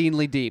is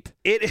obscenely deep.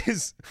 It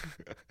is.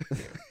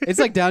 It's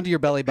like down to your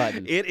belly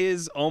button. It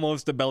is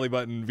almost a belly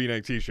button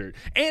V-neck t-shirt.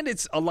 And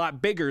it's a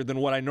lot bigger than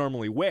what I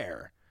normally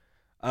wear.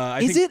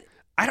 I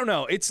don't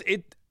know.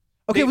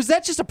 Okay, was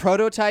that just a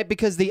prototype?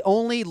 Because the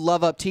only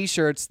Love Up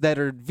T-shirts that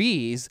are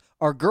V's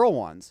are girl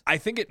ones. I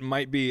think it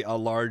might be a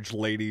large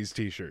ladies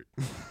T-shirt,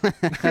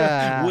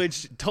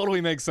 which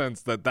totally makes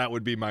sense that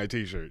would be my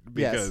T-shirt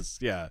because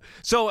yeah.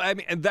 So I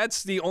mean, and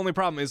that's the only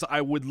problem is I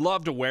would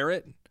love to wear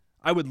it.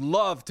 I would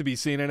love to be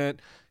seen in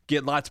it.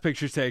 Get lots of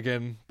pictures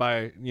taken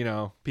by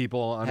people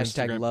on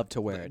Hashtag Instagram. love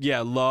to wear it. Yeah,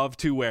 love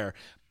to wear.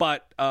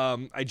 But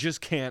I just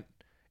can't.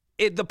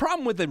 The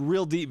problem with a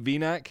real deep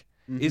V-neck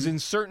is in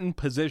certain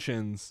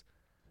positions.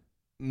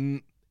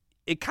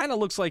 It kind of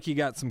looks like you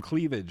got some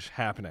cleavage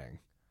happening.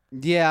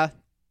 Yeah.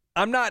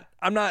 I'm not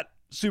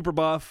super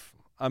buff.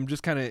 I'm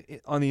just kind of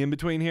on the in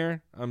between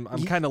here. I'm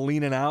kind of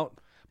leaning out,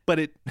 but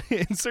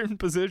in certain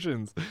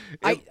positions.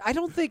 I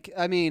don't think.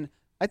 I mean,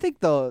 I think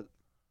the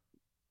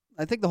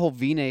whole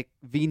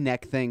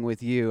V-neck thing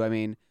with you. I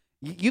mean,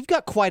 you've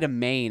got quite a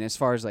mane as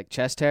far as like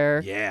chest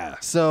hair. Yeah.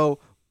 So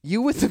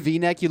you with the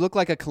V-neck, you look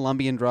like a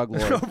Colombian drug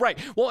lord. Right.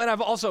 Well, and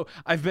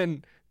I've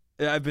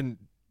been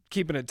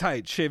keeping it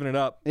tight, shaving it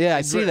up. Yeah,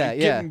 I see that.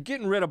 Yeah,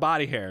 getting rid of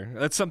body hair.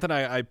 That's something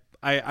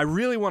I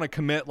really want to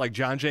commit like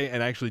Johnjay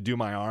and actually do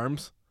my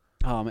arms.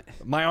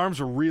 My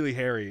arms are really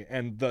hairy,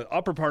 and the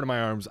upper part of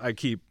my arms I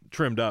keep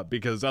trimmed up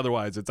because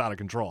otherwise it's out of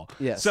control.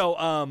 Yes. So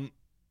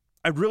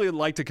I'd really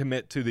like to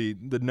commit to the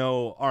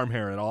no arm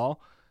hair at all.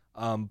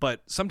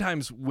 But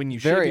sometimes when you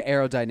very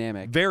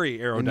aerodynamic. Very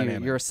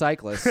aerodynamic. You're a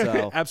cyclist,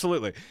 so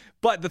absolutely.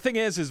 But the thing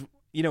is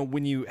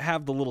when you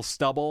have the little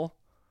stubble.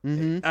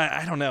 Mm-hmm.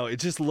 I don't know. It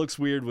just looks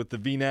weird with the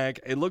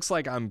V-neck. It looks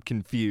like I'm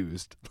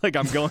confused. Like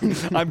I'm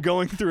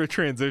going through a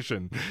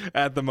transition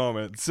at the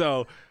moment.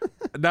 So,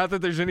 not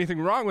that there's anything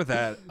wrong with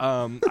that.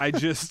 I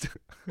don't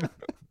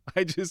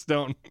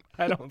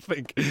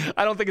think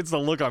it's the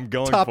look I'm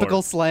going for.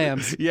 Topical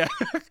slams. Yeah.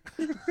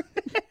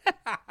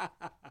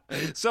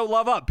 So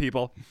love up,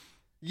 people.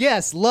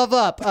 Yes, love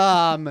up.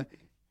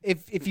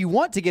 If you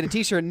want to get a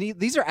t-shirt,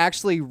 these are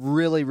actually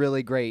really,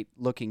 really great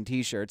looking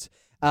t-shirts.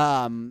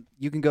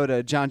 You can go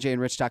to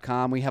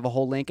johnjayandrich.com. We have a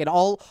whole link, and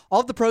all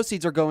of the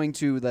proceeds are going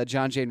to the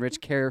Johnjay and Rich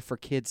Cares for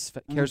Kids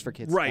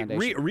right.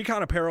 Foundation.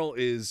 Recon Apparel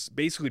is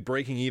basically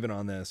breaking even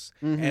on this,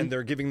 and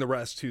they're giving the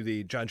rest to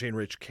the Johnjay and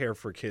Rich Care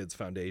for Kids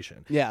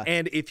Foundation. Yeah.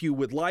 And if you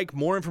would like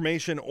more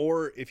information,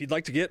 or if you'd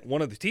like to get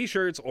one of the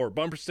T-shirts or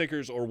bumper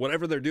stickers or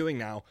whatever they're doing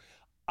now,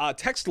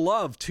 text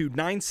LOVE to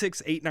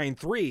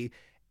 96893,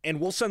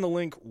 and we'll send the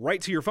link right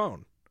to your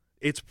phone.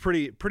 It's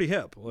pretty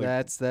hip. Like,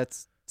 That's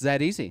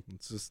that easy.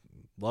 It's just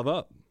love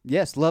up.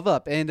 Yes, love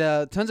up. And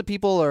tons of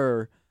people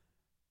are,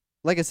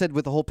 like I said,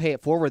 with the whole pay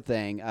it forward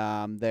thing,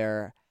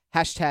 they're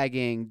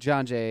hashtagging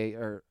Johnjay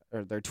or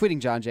they're tweeting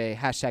Johnjay,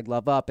 hashtag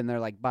love up, and they're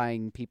like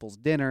buying people's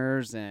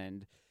dinners,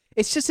 and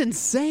it's just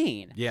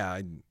insane.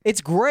 Yeah.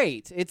 It's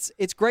great.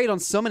 It's great on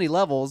so many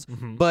levels,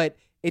 but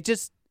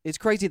it's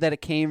crazy that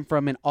it came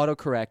from an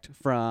autocorrect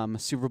from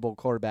Super Bowl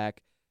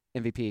quarterback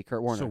MVP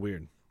Kurt Warner. So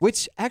weird.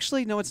 Which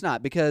actually, no, it's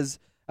not, because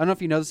I don't know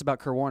if you know this about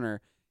Kurt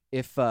Warner.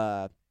 If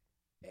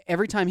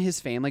every time his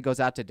family goes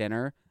out to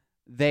dinner,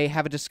 they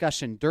have a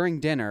discussion during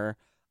dinner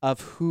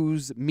of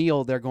whose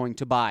meal they're going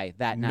to buy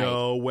that night.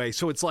 No way.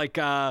 So it's like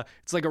a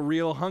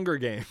real Hunger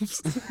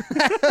Games.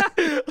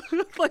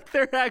 Like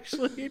they're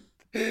actually.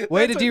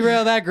 Way to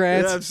derail that,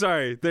 Grant. Yeah, I'm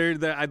sorry.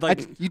 I'd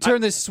like you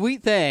turn this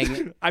sweet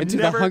thing into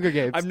the Hunger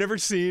Games. I've never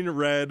seen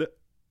Red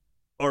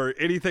or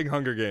anything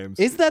Hunger Games.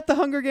 Is that the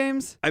Hunger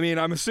Games? I mean,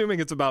 I'm assuming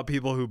it's about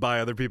people who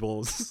buy other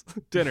people's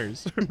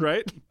dinners,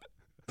 right?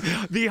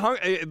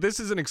 This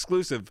is an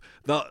exclusive.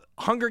 The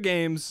Hunger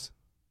Games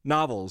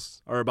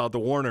novels are about the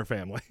Warner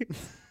family.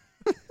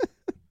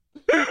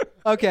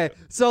 Okay,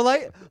 so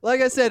like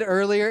I said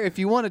earlier, if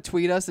you want to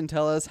tweet us and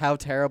tell us how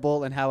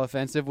terrible and how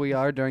offensive we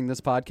are during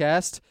this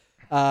podcast,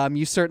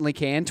 you certainly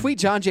can. Tweet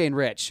Johnjay and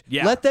Rich.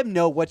 Yeah. Let them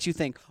know what you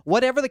think.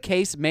 Whatever the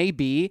case may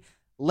be,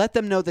 let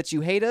them know that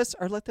you hate us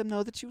or let them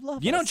know that you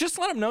love us. Just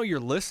let them know you're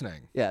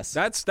listening. Yes.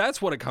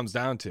 That's what it comes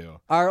down to.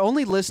 Our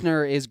only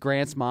listener is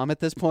Grant's mom at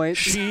this point.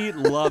 She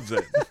loves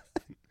it.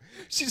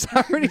 She's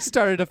already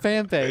started a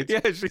fan page.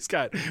 Yeah,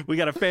 we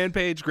got a fan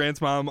page,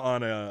 Grant's mom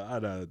on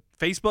a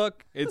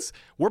Facebook.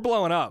 We're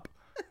blowing up.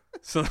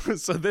 So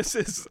this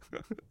is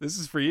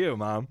for you,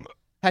 Mom.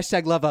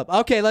 Hashtag love up.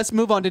 Okay, let's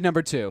move on to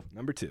number 2.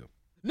 Number two.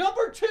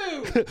 Number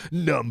 2.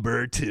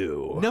 Number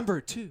two. Number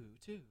 2.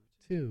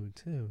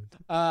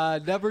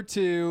 Number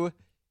 2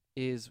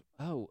 is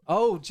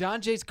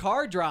Johnjay's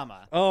car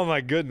drama. Oh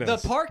my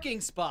goodness. The parking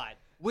spot,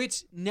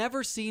 which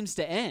never seems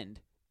to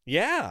end.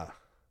 Yeah.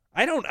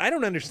 I don't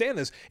understand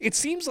this. It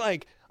seems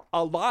like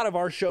a lot of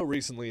our show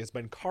recently has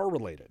been car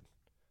related.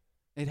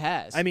 It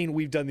has. I mean,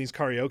 we've done these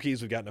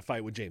karaokes. We've gotten in a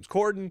fight with James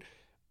Corden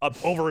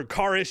over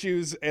car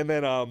issues, and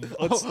then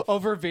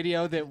over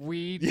video that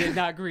we did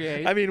not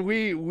create. I mean,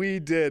 we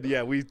did.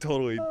 Yeah, we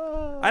totally.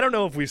 I don't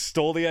know if we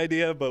stole the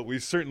idea, but we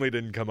certainly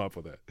didn't come up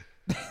with it.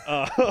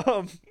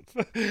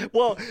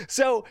 Well,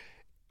 so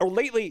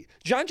lately,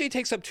 Johnjay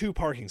takes up 2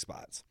 parking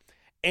spots,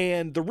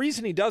 and the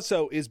reason he does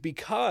so is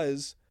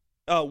because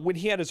when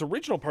he had his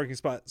original parking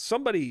spot,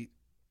 somebody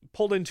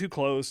pulled in too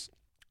close,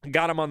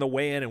 got him on the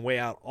way in and way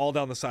out, all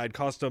down the side,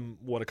 cost him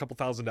a couple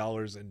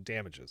 $1,000s in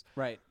damages.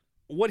 Right.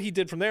 What he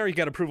did from there, he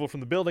got approval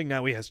from the building.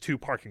 Now he has 2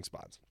 parking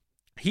spots.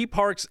 He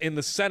parks in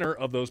the center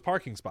of those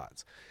parking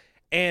spots.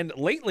 And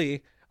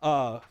lately,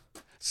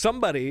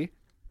 somebody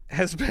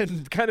has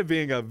been kind of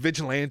being a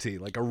vigilante,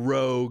 like a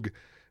rogue,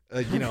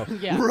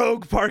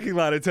 rogue parking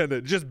lot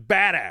attendant, just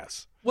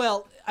badass.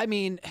 Well, I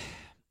mean,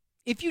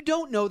 if you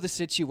don't know the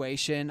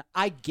situation,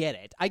 I get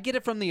it. I get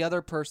it from the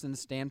other person's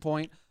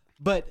standpoint.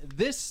 But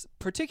this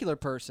particular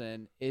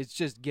person is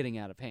just getting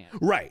out of hand.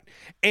 Right.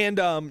 And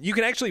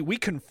we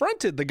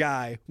confronted the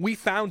guy. We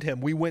found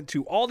him. We went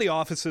to all the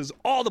offices,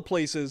 all the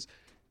places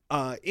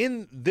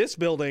in this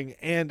building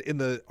and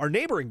in our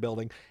neighboring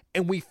building.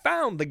 And we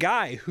found the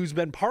guy who's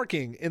been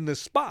parking in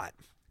this spot.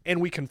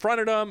 And we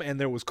confronted him, and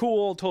there was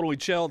cool, totally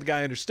chill. The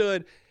guy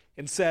understood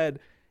and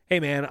said, hey,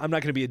 man, I'm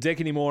not going to be a dick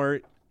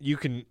anymore.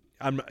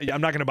 I'm not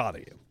going to bother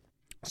you.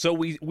 So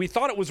we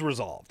thought it was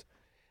resolved.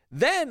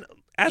 Then,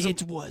 as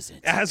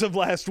of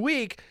last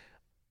week,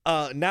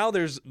 now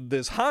there's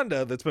this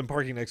Honda that's been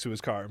parking next to his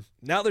car.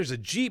 Now there's a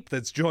Jeep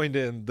that's joined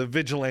in the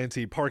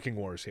vigilante parking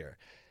wars here.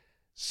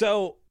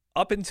 So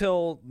up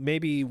until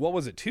maybe,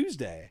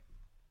 Tuesday?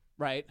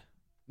 Right.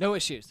 No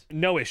issues.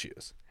 No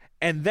issues.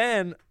 And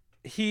then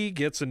Johnjay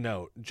gets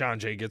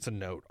a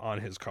note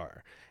on his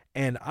car.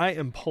 And I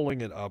am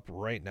pulling it up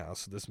right now,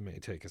 so this may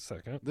take a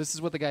second. This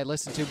is what the guy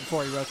listened to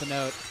before he wrote the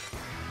note.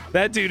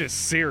 That dude is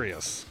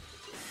serious.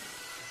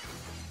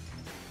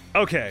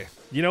 Okay,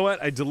 you know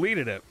what? I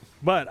deleted it,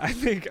 but I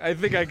think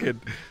I could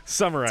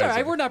summarize it's all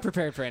right. it. We're not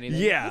prepared for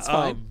anything. Yeah, it's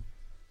fine.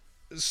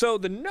 So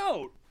the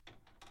note,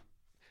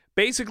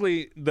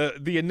 basically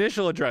the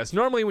initial address.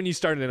 Normally, when you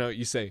start a note,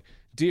 you say,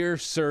 "Dear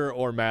Sir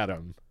or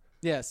Madam."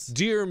 Yes.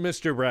 Dear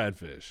Mr.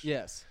 Bradfish.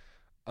 Yes.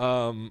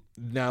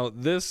 Now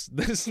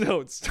this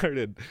note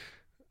started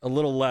a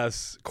little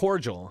less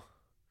cordial,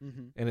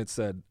 and it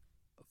said,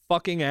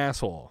 "Fucking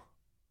asshole,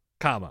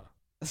 comma."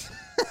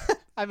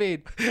 I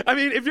mean,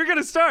 if you're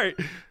gonna start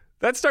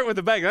with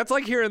a bang. That's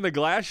like hearing the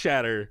glass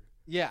shatter.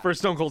 Yeah. For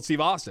Stone Cold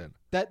Steve Austin.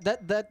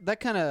 That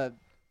kind of,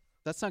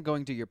 that's not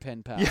going to your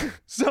pen pal. Yeah.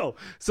 So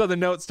the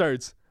note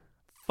starts,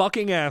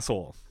 "Fucking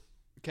asshole."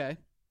 Okay.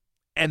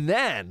 And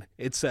then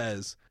it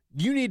says,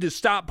 "You need to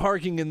stop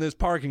parking in this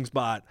parking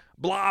spot.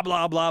 Blah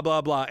blah blah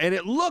blah blah." And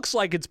it looks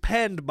like it's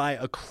penned by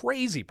a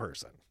crazy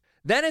person.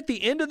 Then at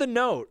the end of the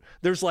note,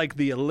 there's like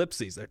the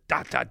ellipses.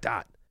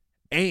 They're ...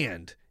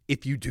 And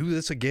if you do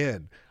this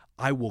again,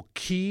 I will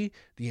key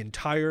the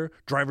entire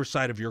driver's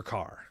side of your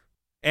car.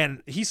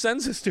 And he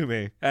sends this to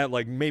me at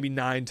like maybe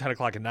 9, 10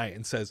 o'clock at night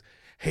and says,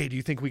 "Hey, do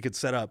you think we could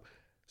set up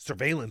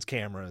surveillance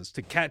cameras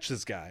to catch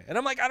this guy?" And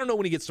I'm like, I don't know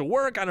when he gets to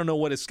work. I don't know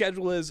what his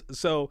schedule is.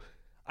 So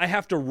I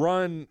have to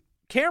run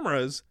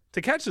cameras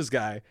to catch this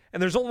guy.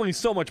 And there's only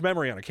so much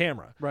memory on a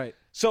camera. Right.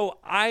 So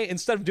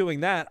instead of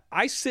doing that,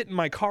 I sit in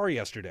my car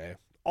yesterday,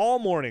 all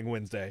morning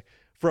Wednesday,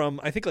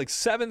 from I think like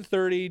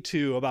 7:30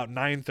 to about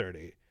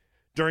 9:30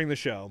 during the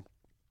show,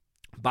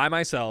 by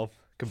myself,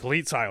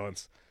 complete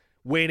silence,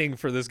 waiting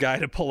for this guy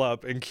to pull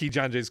up and key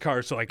Johnjay's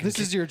car so I can. This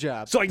is your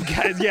job. So I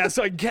can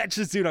so I can catch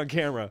this dude on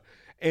camera.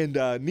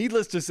 And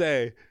needless to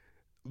say,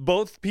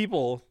 both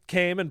people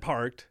came and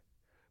parked,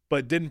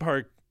 but didn't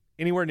park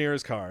anywhere near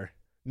his car.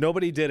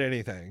 Nobody did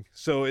anything.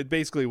 So it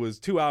basically was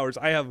 2 hours.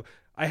 I have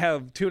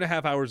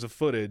 2.5 hours of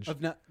footage.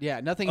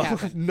 Nothing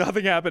happened.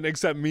 Nothing happened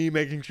except me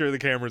making sure the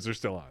cameras are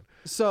still on.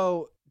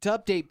 So to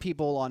update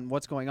people on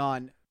what's going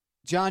on,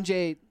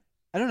 Johnjay,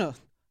 I don't know.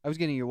 I was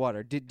getting your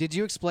water. Did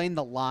you explain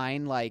the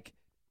line, like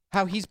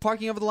how he's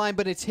parking over the line,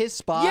 but it's his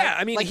spot? Yeah,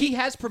 I mean, like he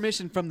has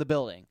permission from the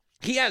building.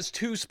 He has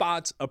 2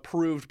 spots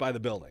approved by the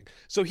building.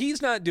 So he's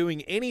not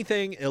doing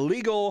anything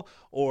illegal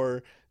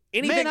or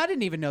anything. Man, I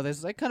didn't even know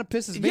this. That kind of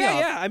pisses me off.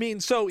 Yeah. I mean,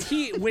 so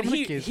when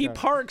he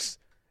parks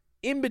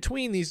in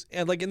between these,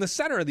 like in the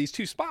center of these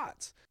 2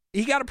 spots.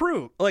 he got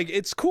approved. Like,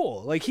 it's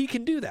cool. Like, he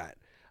can do that.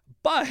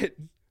 But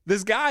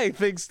this guy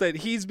thinks that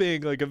he's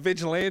being like a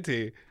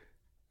vigilante.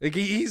 Like,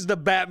 he's the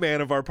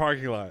Batman of our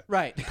parking lot.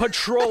 Right.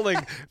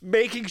 Patrolling,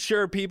 making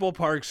sure people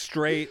park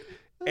straight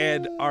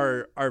and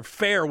are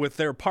fair with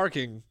their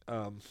parking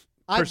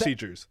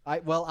procedures.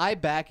 I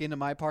back into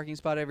my parking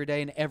spot every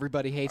day, and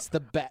everybody hates the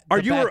bat. Are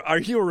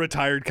you a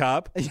retired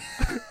cop? is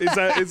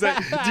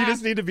that? Do you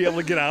just need to be able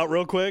to get out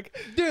real quick?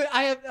 Dude,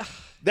 I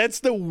have.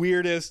 That's the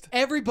weirdest.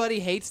 Everybody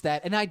hates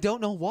that, and I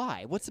don't know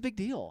why. What's the big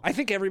deal? I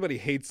think everybody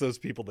hates those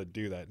people that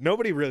do that.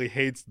 Nobody really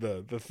hates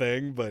the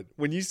thing, but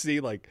when you see,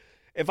 like,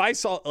 if I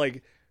saw,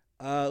 like,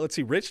 let's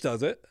see, Rich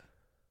does it.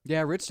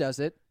 Yeah, Rich does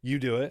it. You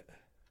do it.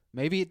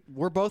 Maybe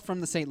we're both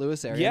from the St.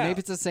 Louis area. Yeah. Maybe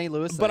it's a St.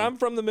 Louis thing. But I'm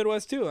from the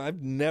Midwest too.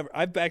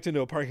 I've backed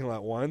into a parking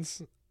lot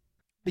once.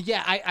 But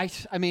yeah,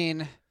 I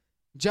mean,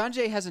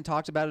 Johnjay hasn't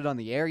talked about it on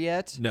the air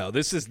yet. No,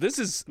 this is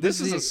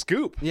a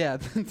scoop. Yeah.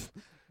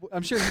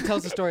 I'm sure he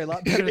tells the story a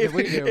lot better than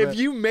we do. If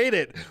you made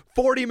it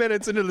 40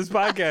 minutes into this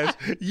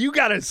podcast, you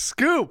got a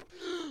scoop.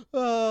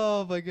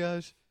 Oh my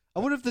gosh. I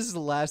wonder if this is the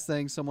last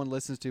thing someone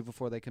listens to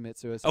before they commit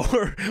suicide.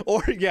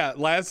 Or yeah,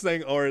 last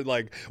thing, or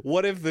like,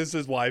 what if this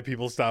is why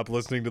people stop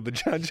listening to the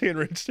Johnjay and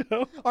Rich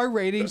show? Our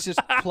ratings just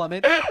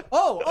plummet.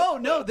 Oh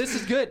no, this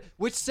is good.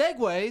 Which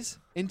segues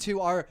into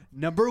our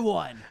number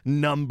one.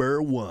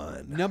 Number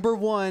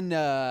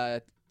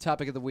one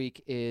Topic of the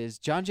week is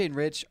Johnjay and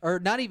Rich are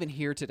not even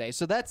here today.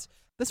 So that's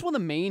one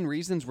of the main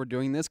reasons we're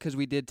doing this, because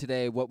we did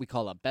today what we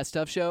call a best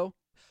of show.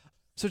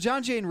 So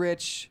Johnjay and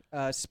Rich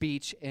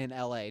speech in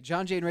L.A.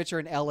 Johnjay and Rich are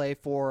in L.A.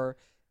 for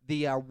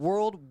the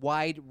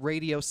Worldwide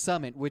Radio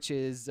Summit, which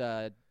is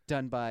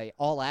done by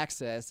All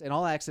Access. And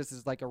All Access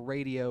is like a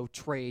radio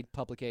trade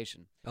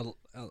publication.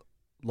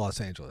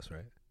 Los Angeles,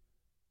 right?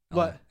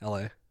 What?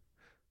 L.A.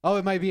 Oh,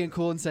 it might be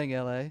cool in saying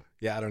L.A.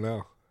 Yeah, I don't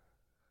know.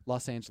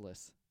 Los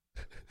Angeles.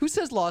 Who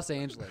says Los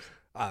Angeles?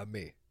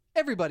 Me.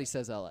 Everybody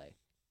says L.A.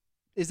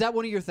 Is that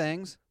one of your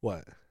things?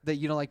 What? That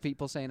you don't like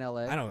people saying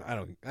L.A.?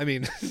 I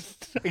mean,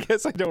 I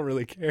guess I don't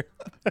really care.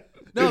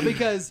 No,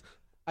 because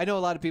I know a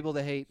lot of people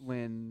that hate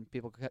when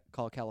people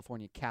call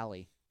California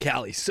Cali.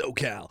 Cali,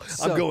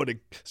 SoCal. I'm going to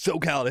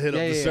SoCal to hit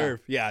up the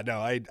surf. Yeah. Yeah, no,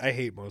 I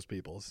hate most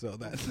people, so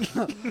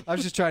that. I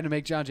was just trying to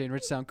make Johnjay and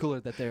Rich sound cooler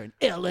that they're in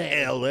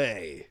L.A.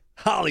 L.A.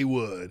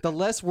 Hollywood. The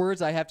less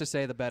words I have to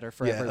say, the better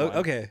for everyone.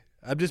 Okay.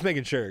 I'm just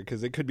making sure,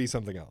 because it could be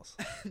something else.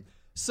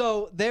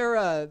 So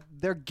they're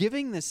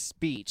giving this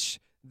speech.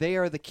 They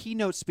are the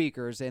keynote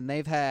speakers, and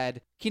they've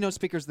had keynote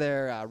speakers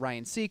there,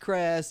 Ryan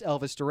Seacrest,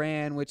 Elvis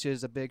Duran, which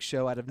is a big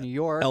show out of New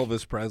York.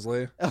 Elvis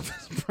Presley. Yeah,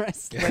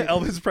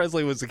 Elvis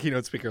Presley was the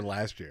keynote speaker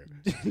last year.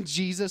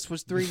 Jesus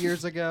was 3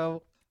 years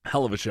ago.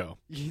 Hell of a show.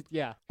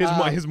 Yeah.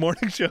 His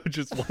morning show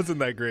just wasn't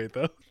that great,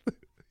 though.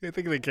 I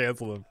think they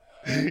canceled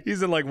him.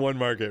 He's in like one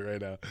market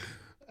right now.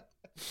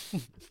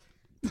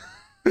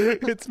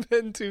 It's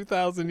been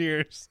 2,000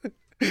 years.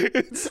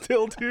 It's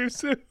still too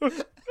soon.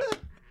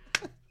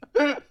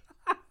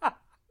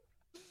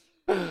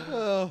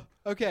 Oh,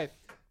 okay.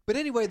 But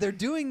anyway, they're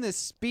doing this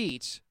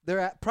speech.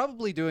 They're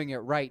probably doing it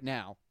right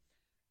now.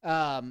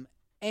 And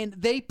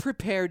they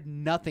prepared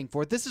nothing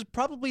for it. This is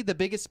probably the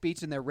biggest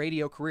speech in their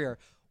radio career.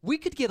 We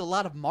could get a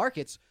lot of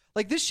markets.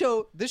 Like this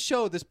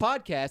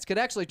podcast could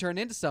actually turn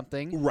into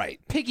something. Right.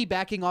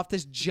 Piggybacking off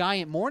this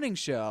giant morning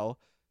show.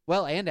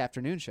 Well, and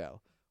afternoon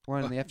show. We're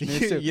on in the afternoon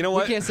too. You know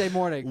what? We can't say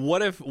morning.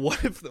 What if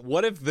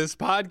this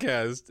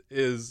podcast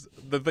is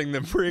the thing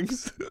that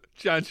brings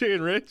Johnjay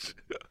and Rich?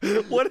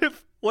 What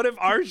if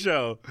our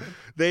show,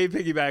 they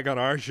piggyback on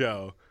our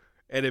show,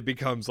 and it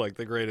becomes like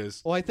the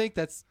greatest? Well, I think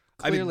that's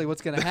clearly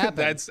what's going to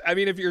happen.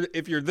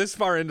 If you're this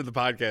far into the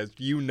podcast,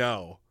 you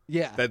know.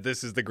 Yeah. That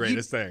this is the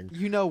greatest thing.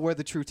 You know where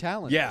the true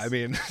talent is. Yeah, I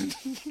mean.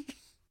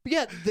 But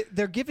yeah,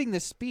 they're giving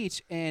this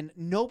speech, and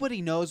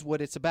nobody knows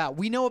what it's about.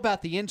 We know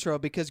about the intro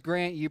because,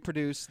 Grant, you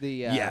produced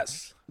the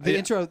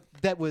intro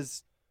that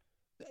was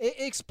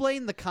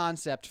explain the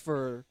concept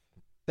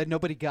that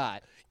nobody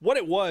got. What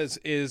it was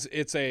is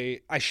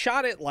I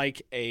shot it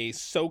like a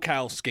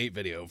SoCal skate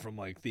video from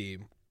like the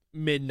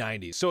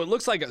mid-'90s. So it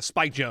looks like a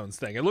Spike Jonze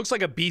thing. It looks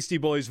like a Beastie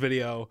Boys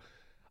video,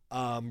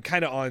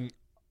 kind of on,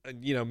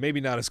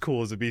 maybe not as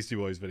cool as a Beastie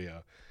Boys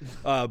video,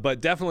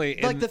 but definitely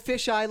like the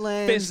fisheye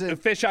lens.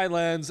 Fisheye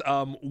lens,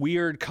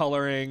 weird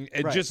coloring.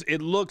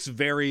 It looks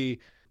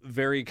very,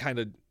 very kind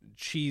of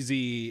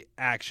cheesy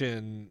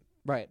action,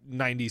 right?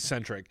 90s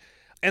centric.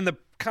 And the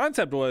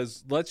concept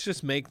was, let's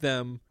just make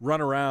them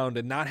run around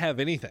and not have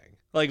anything.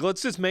 Like,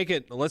 let's just make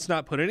it, let's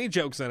not put any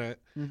jokes in it.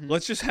 Mm-hmm.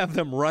 Let's just have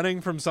them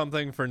running from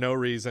something for no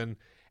reason.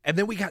 And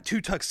then we got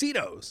 2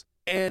 tuxedos.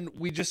 And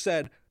we just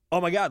said, oh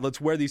my God, let's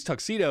wear these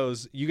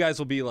tuxedos. You guys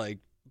will be like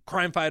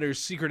crime fighters,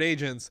 secret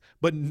agents,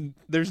 but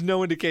there's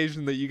no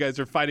indication that you guys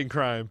are fighting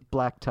crime.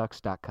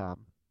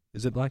 Blacktux.com.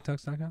 Is it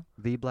blacktux.com?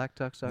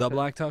 TheBlackTux.com.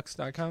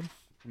 TheBlackTux.com?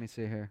 Let me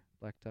see here.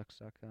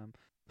 Blacktux.com.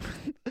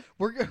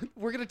 We're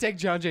gonna take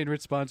Johnjay and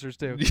Rich sponsors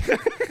too.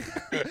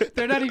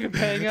 They're not even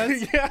paying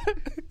us. Yeah.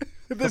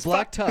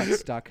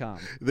 TheBlackTux.com.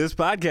 This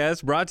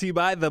podcast brought to you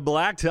by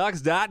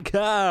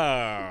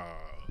TheBlackTux.com.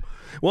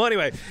 Well,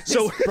 anyway,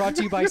 so Brought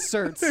to you by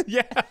Certs.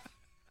 yeah.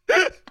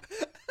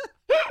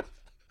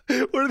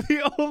 We're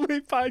the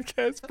only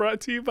podcast brought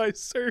to you by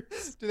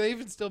Certs. Do they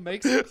even still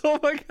make Certs? Oh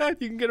my God,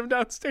 you can get them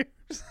downstairs.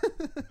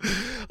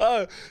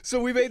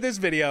 So we made this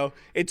video.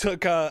 It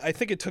took, I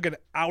think it took an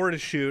hour to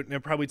shoot, and it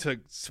probably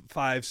took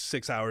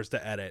 5-6 hours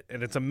to edit,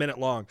 and it's a minute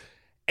long.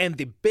 And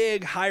the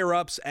big higher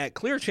ups at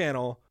Clear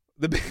Channel,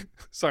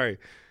 sorry,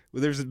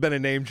 there's been a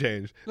name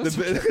change.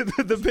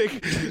 The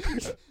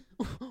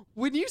big.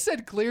 When you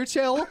said Clear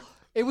Channel,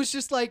 it was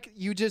just like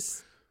you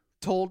just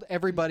told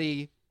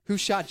everybody who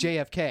shot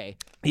JFK.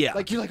 Yeah.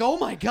 Like, you're like, oh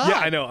my God. Yeah,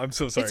 I know. I'm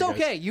so sorry. It's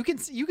okay.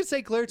 Guys. You can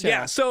say Clear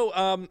Channel.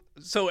 Yeah.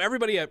 So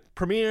everybody at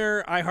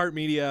Premiere,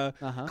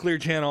 iHeartMedia, Clear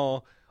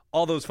Channel,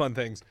 all those fun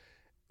things.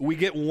 We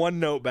get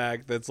one note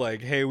back that's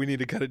like, hey, we need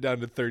to cut it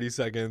down to 30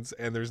 seconds,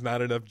 and there's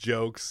not enough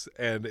jokes,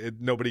 and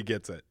nobody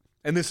gets it.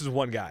 And this is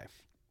one guy.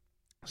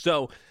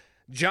 So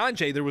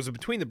Johnjay, there was a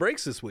Between the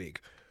Breaks this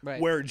week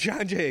where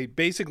Johnjay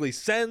basically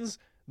sends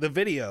the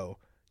video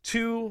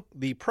to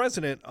the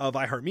president of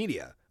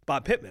iHeartMedia,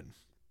 Bob Pittman.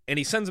 And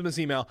he sends him this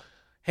email,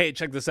 hey,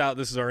 check this out.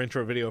 This is our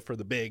intro video for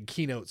the big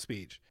keynote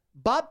speech.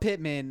 Bob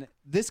Pittman,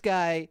 this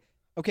guy,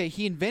 okay,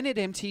 he invented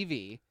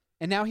MTV,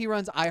 and now he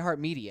runs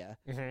iHeartMedia.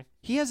 Mm-hmm.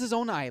 He has his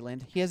own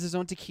island. He has his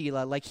own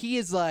tequila. Like, he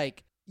is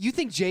like, you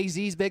think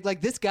Jay-Z's big?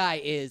 Like, this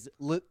guy's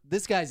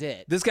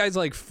it. This guy's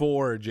like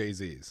 4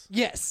 Jay-Z's.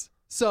 Yes.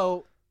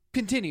 So,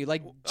 continue.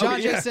 Like,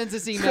 Johnjay sends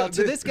this email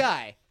to this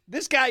guy.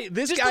 This guy.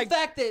 Just the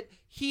fact that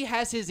he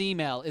has his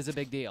email is a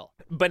big deal.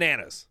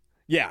 Bananas.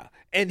 Yeah.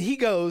 And he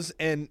goes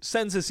and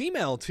sends this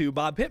email to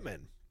Bob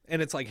Pittman.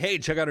 And it's like, hey,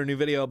 check out our new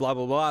video, blah,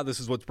 blah, blah.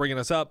 This is what's bringing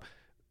us up.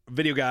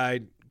 Video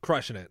guy,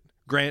 crushing it.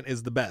 Grant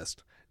is the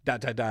best. ...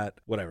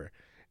 Whatever.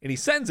 And he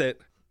sends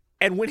it.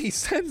 And when he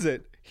sends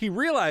it, he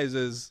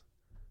realizes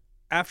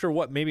after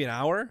maybe an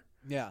hour?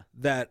 Yeah.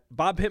 That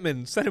Bob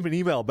Pittman sent him an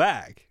email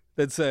back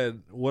that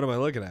said, what am I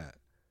looking at?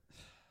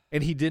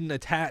 And he didn't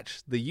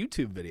attach the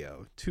YouTube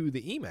video to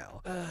the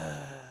email.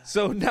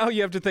 So now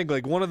you have to think,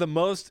 like,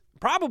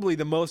 probably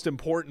the most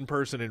important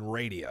person in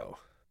radio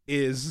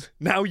is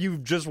now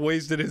you've just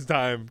wasted his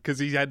time because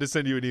he had to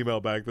send you an email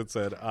back that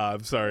said,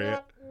 I'm sorry.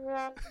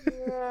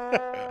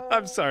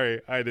 I'm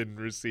sorry I didn't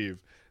receive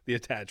the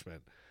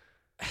attachment.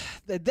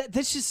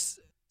 That's just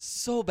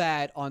so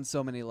bad on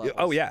so many levels.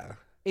 Oh, yeah.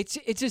 It's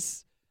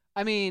just,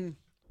 I mean,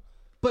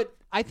 but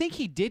I think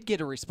he did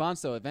get a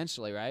response, though,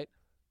 eventually, right?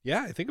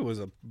 Yeah, I think it was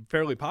a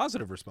fairly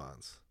positive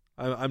response.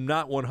 I'm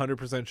not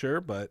 100% sure,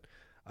 but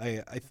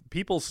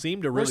people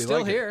seem to really like it. We're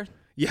still here.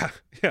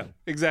 Yeah,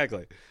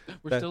 exactly.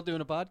 We're still doing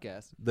a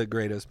podcast. The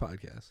greatest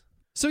podcast.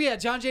 So, yeah,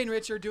 Johnjay and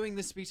Rich are doing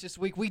this speech this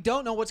week. We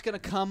don't know what's going to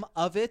come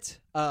of it.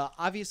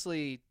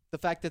 Obviously, the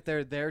fact that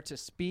they're there to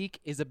speak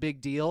is a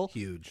big deal.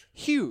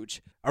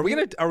 Huge. Are we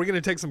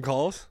gonna take some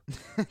calls?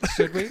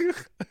 Should we?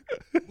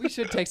 We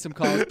should take some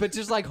calls, but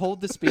just like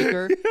hold the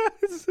speaker.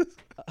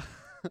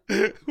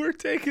 We're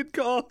taking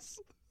calls.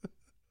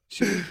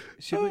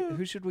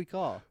 Who should we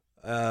call?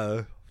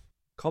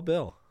 Call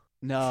Bill.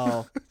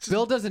 No.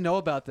 Bill doesn't know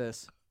about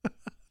this.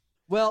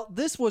 Well,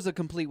 this was a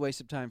complete waste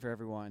of time for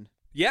everyone.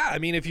 Yeah, I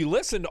mean, if you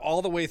listened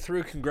all the way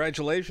through,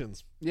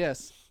 congratulations.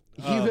 Yes.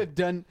 You have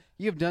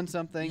done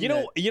something. You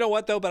know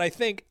what though, but I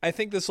think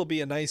this will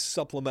be a nice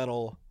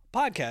supplemental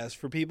podcast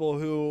for people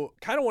who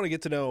kind of want to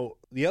get to know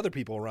the other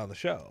people around the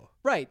show.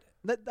 Right.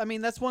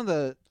 That's one of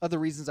the other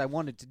reasons I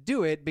wanted to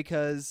do it,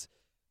 because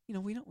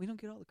we don't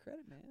get all the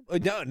credit,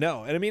 man.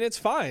 No, and I mean, it's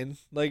fine.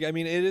 Like, I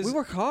mean, it is. We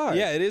work hard.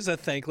 Yeah, it is a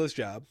thankless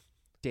job.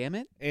 Damn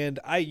it. And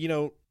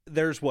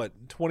there's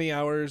 20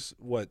 hours,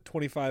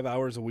 25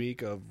 hours a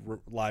week of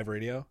live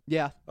radio.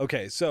 Yeah.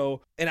 Okay,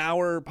 so an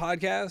hour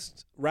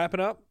podcast wrapping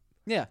up.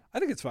 Yeah, I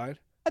think it's fine.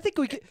 I think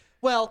we could.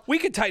 Well, we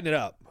could tighten it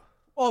up.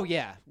 Oh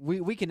yeah,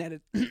 we can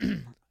edit.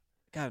 God,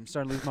 I'm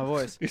starting to lose my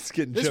voice. It's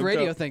getting this choked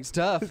radio up. thing's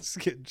tough. It's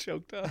getting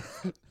choked up.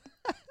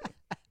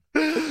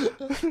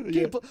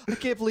 I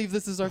can't believe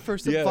this is our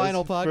first and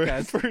final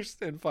podcast.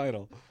 First and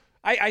final.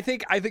 I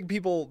think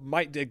people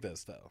might dig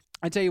this though.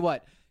 I tell you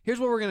what. Here's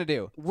what we're gonna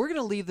do. We're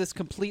gonna leave this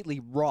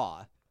completely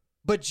raw.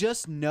 But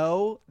just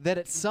know that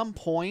at some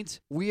point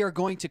we are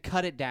going to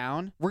cut it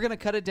down. We're going to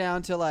cut it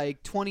down to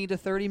like 20 to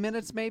 30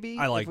 minutes maybe.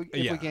 If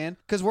we can.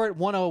 Because we're at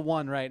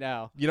 101 right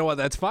now. You know what?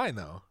 That's fine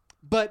though.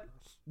 But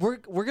we're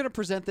going to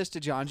present this to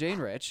Johnjay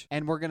and Rich.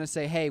 And we're going to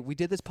say, hey, we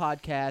did this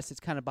podcast. It's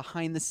kind of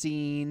behind the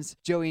scenes.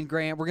 Joey and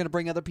Grant, we're going to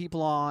bring other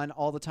people on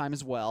all the time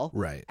as well.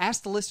 Right.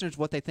 Ask the listeners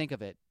what they think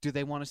of it. Do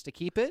they want us to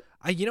keep it?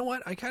 You know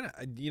what?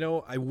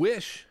 I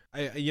wish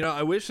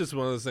this is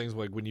one of those things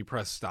like when you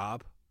press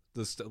stop.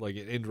 Like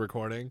end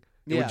recording,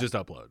 it would just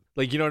upload.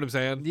 Like, you know what I'm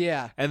saying?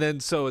 Yeah. And then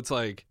so it's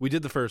like we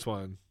did the first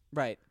one.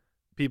 Right.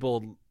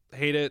 People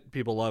hate it.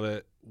 People love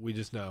it. We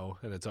just know,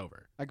 and it's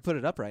over. I could put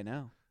it up right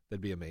now.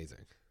 That'd be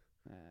amazing.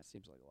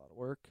 Seems like a lot of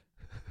work.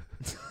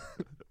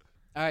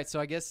 All right, so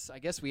I guess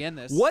we end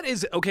this.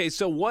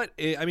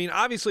 I mean,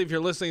 obviously, if you're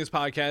listening to this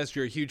podcast,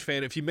 you're a huge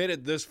fan. If you made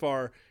it this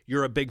far,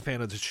 you're a big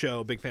fan of the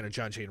show, big fan of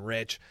Johnjay and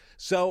Rich.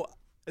 So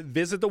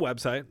visit the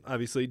website,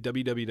 obviously,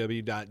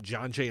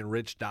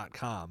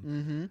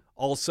 www.johnjayandrich.com.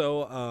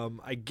 Also,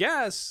 I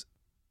guess,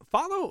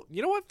 follow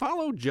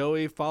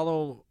Joey,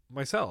 follow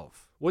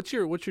myself. What's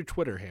your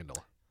Twitter handle?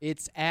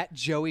 It's at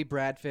Joey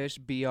Bradfish,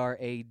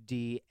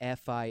 BRADFISCH.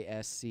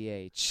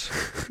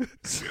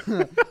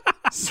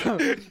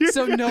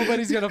 So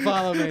nobody's going to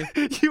follow me.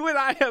 You and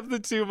I have the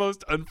two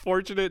most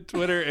unfortunate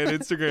Twitter and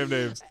Instagram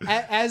names.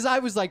 As I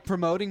was like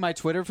promoting my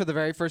Twitter for the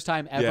very first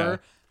time ever, Yeah.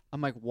 I'm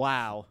like,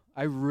 wow,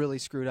 I really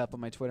screwed up on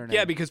my Twitter name.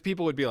 Yeah, because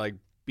people would be like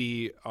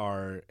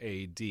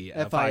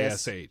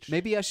BRADFISH.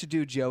 Maybe I should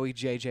do Joey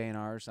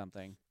JJNR or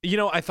something. You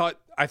know,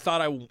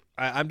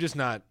 I'm just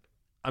not.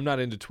 I'm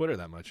not into Twitter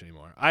that much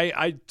anymore.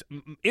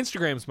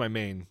 Instagram's my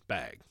main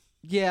bag.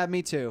 Yeah,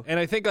 me too. And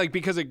I think like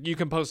because you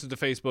can post it to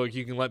Facebook,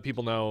 you can let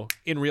people know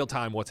in real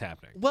time what's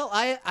happening. Well,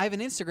 I have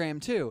an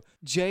Instagram too.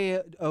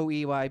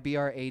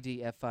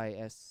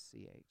 JoeyBradfisch.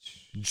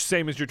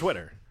 Same as your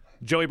Twitter.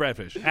 Joey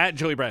Bradfish. At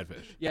Joey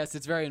Bradfish. Yes,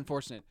 it's very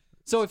unfortunate.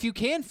 So if you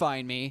can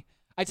find me,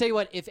 I tell you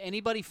what, if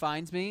anybody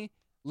finds me,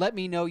 let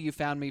me know you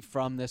found me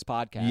from this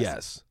podcast.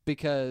 Yes.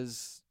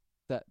 Because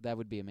that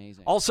would be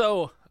amazing.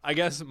 Also, I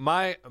guess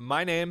my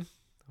name,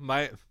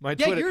 my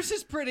Twitter. Yeah, yours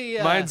is pretty.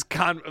 Mine's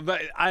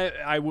but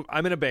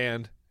I'm in a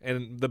band,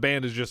 and the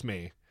band is just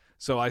me.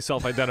 So I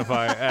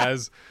self-identify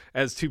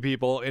as two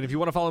people. And if you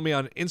want to follow me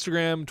on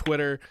Instagram,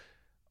 Twitter,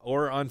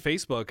 or on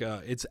Facebook,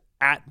 it's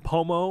at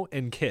Pomo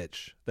and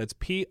Kitsch. That's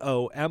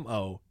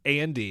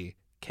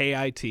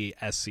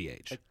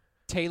POMOANDKITSCH.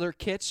 Taylor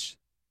Kitsch.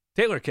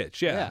 Taylor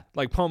Kitsch, yeah. Yeah.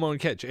 Like Pomo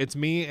and Kitsch. It's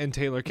me and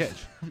Taylor Kitsch.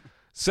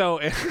 So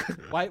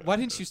Why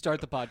didn't you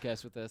start the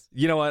podcast with this?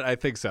 You know what? I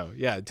think so.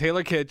 Yeah,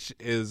 Taylor Kitsch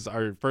is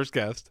our first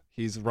guest.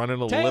 He's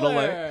running a Taylor! little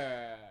late.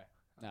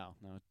 No,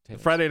 Taylor.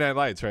 Friday Night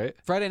Lights, right?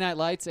 Friday Night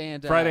Lights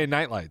and Friday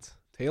Night Lights.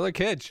 Taylor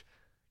Kitsch.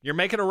 You're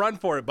making a run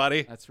for it,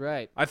 buddy. That's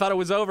right. I thought it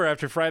was over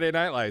after Friday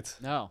Night Lights.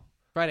 No,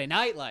 Friday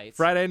Night Lights.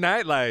 Friday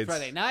Night Lights.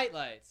 Friday Night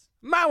Lights.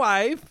 My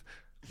wife.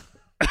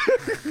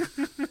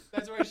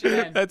 That's where it should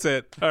end. That's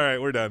it. All right,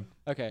 we're done.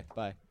 Okay,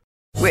 bye.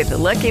 With the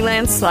Lucky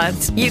Land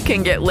Slots, you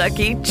can get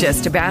lucky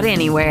just about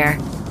anywhere.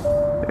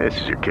 This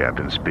is your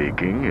captain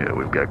speaking.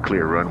 We've got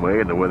clear runway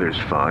and the weather's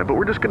fine, but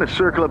we're just going to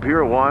circle up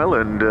here a while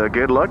and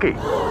get lucky.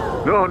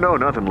 No,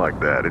 nothing like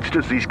that. It's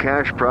just these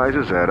cash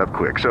prizes add up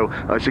quick. So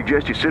I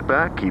suggest you sit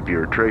back, keep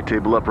your tray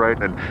table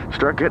upright, and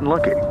start getting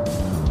lucky.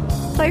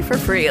 Play for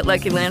free at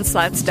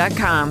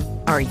LuckyLandSlots.com.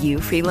 Are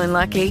you feeling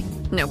lucky?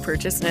 No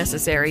purchase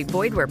necessary.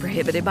 Void where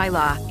prohibited by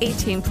law.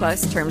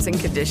 18+ terms and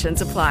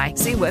conditions apply.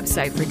 See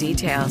website for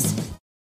details.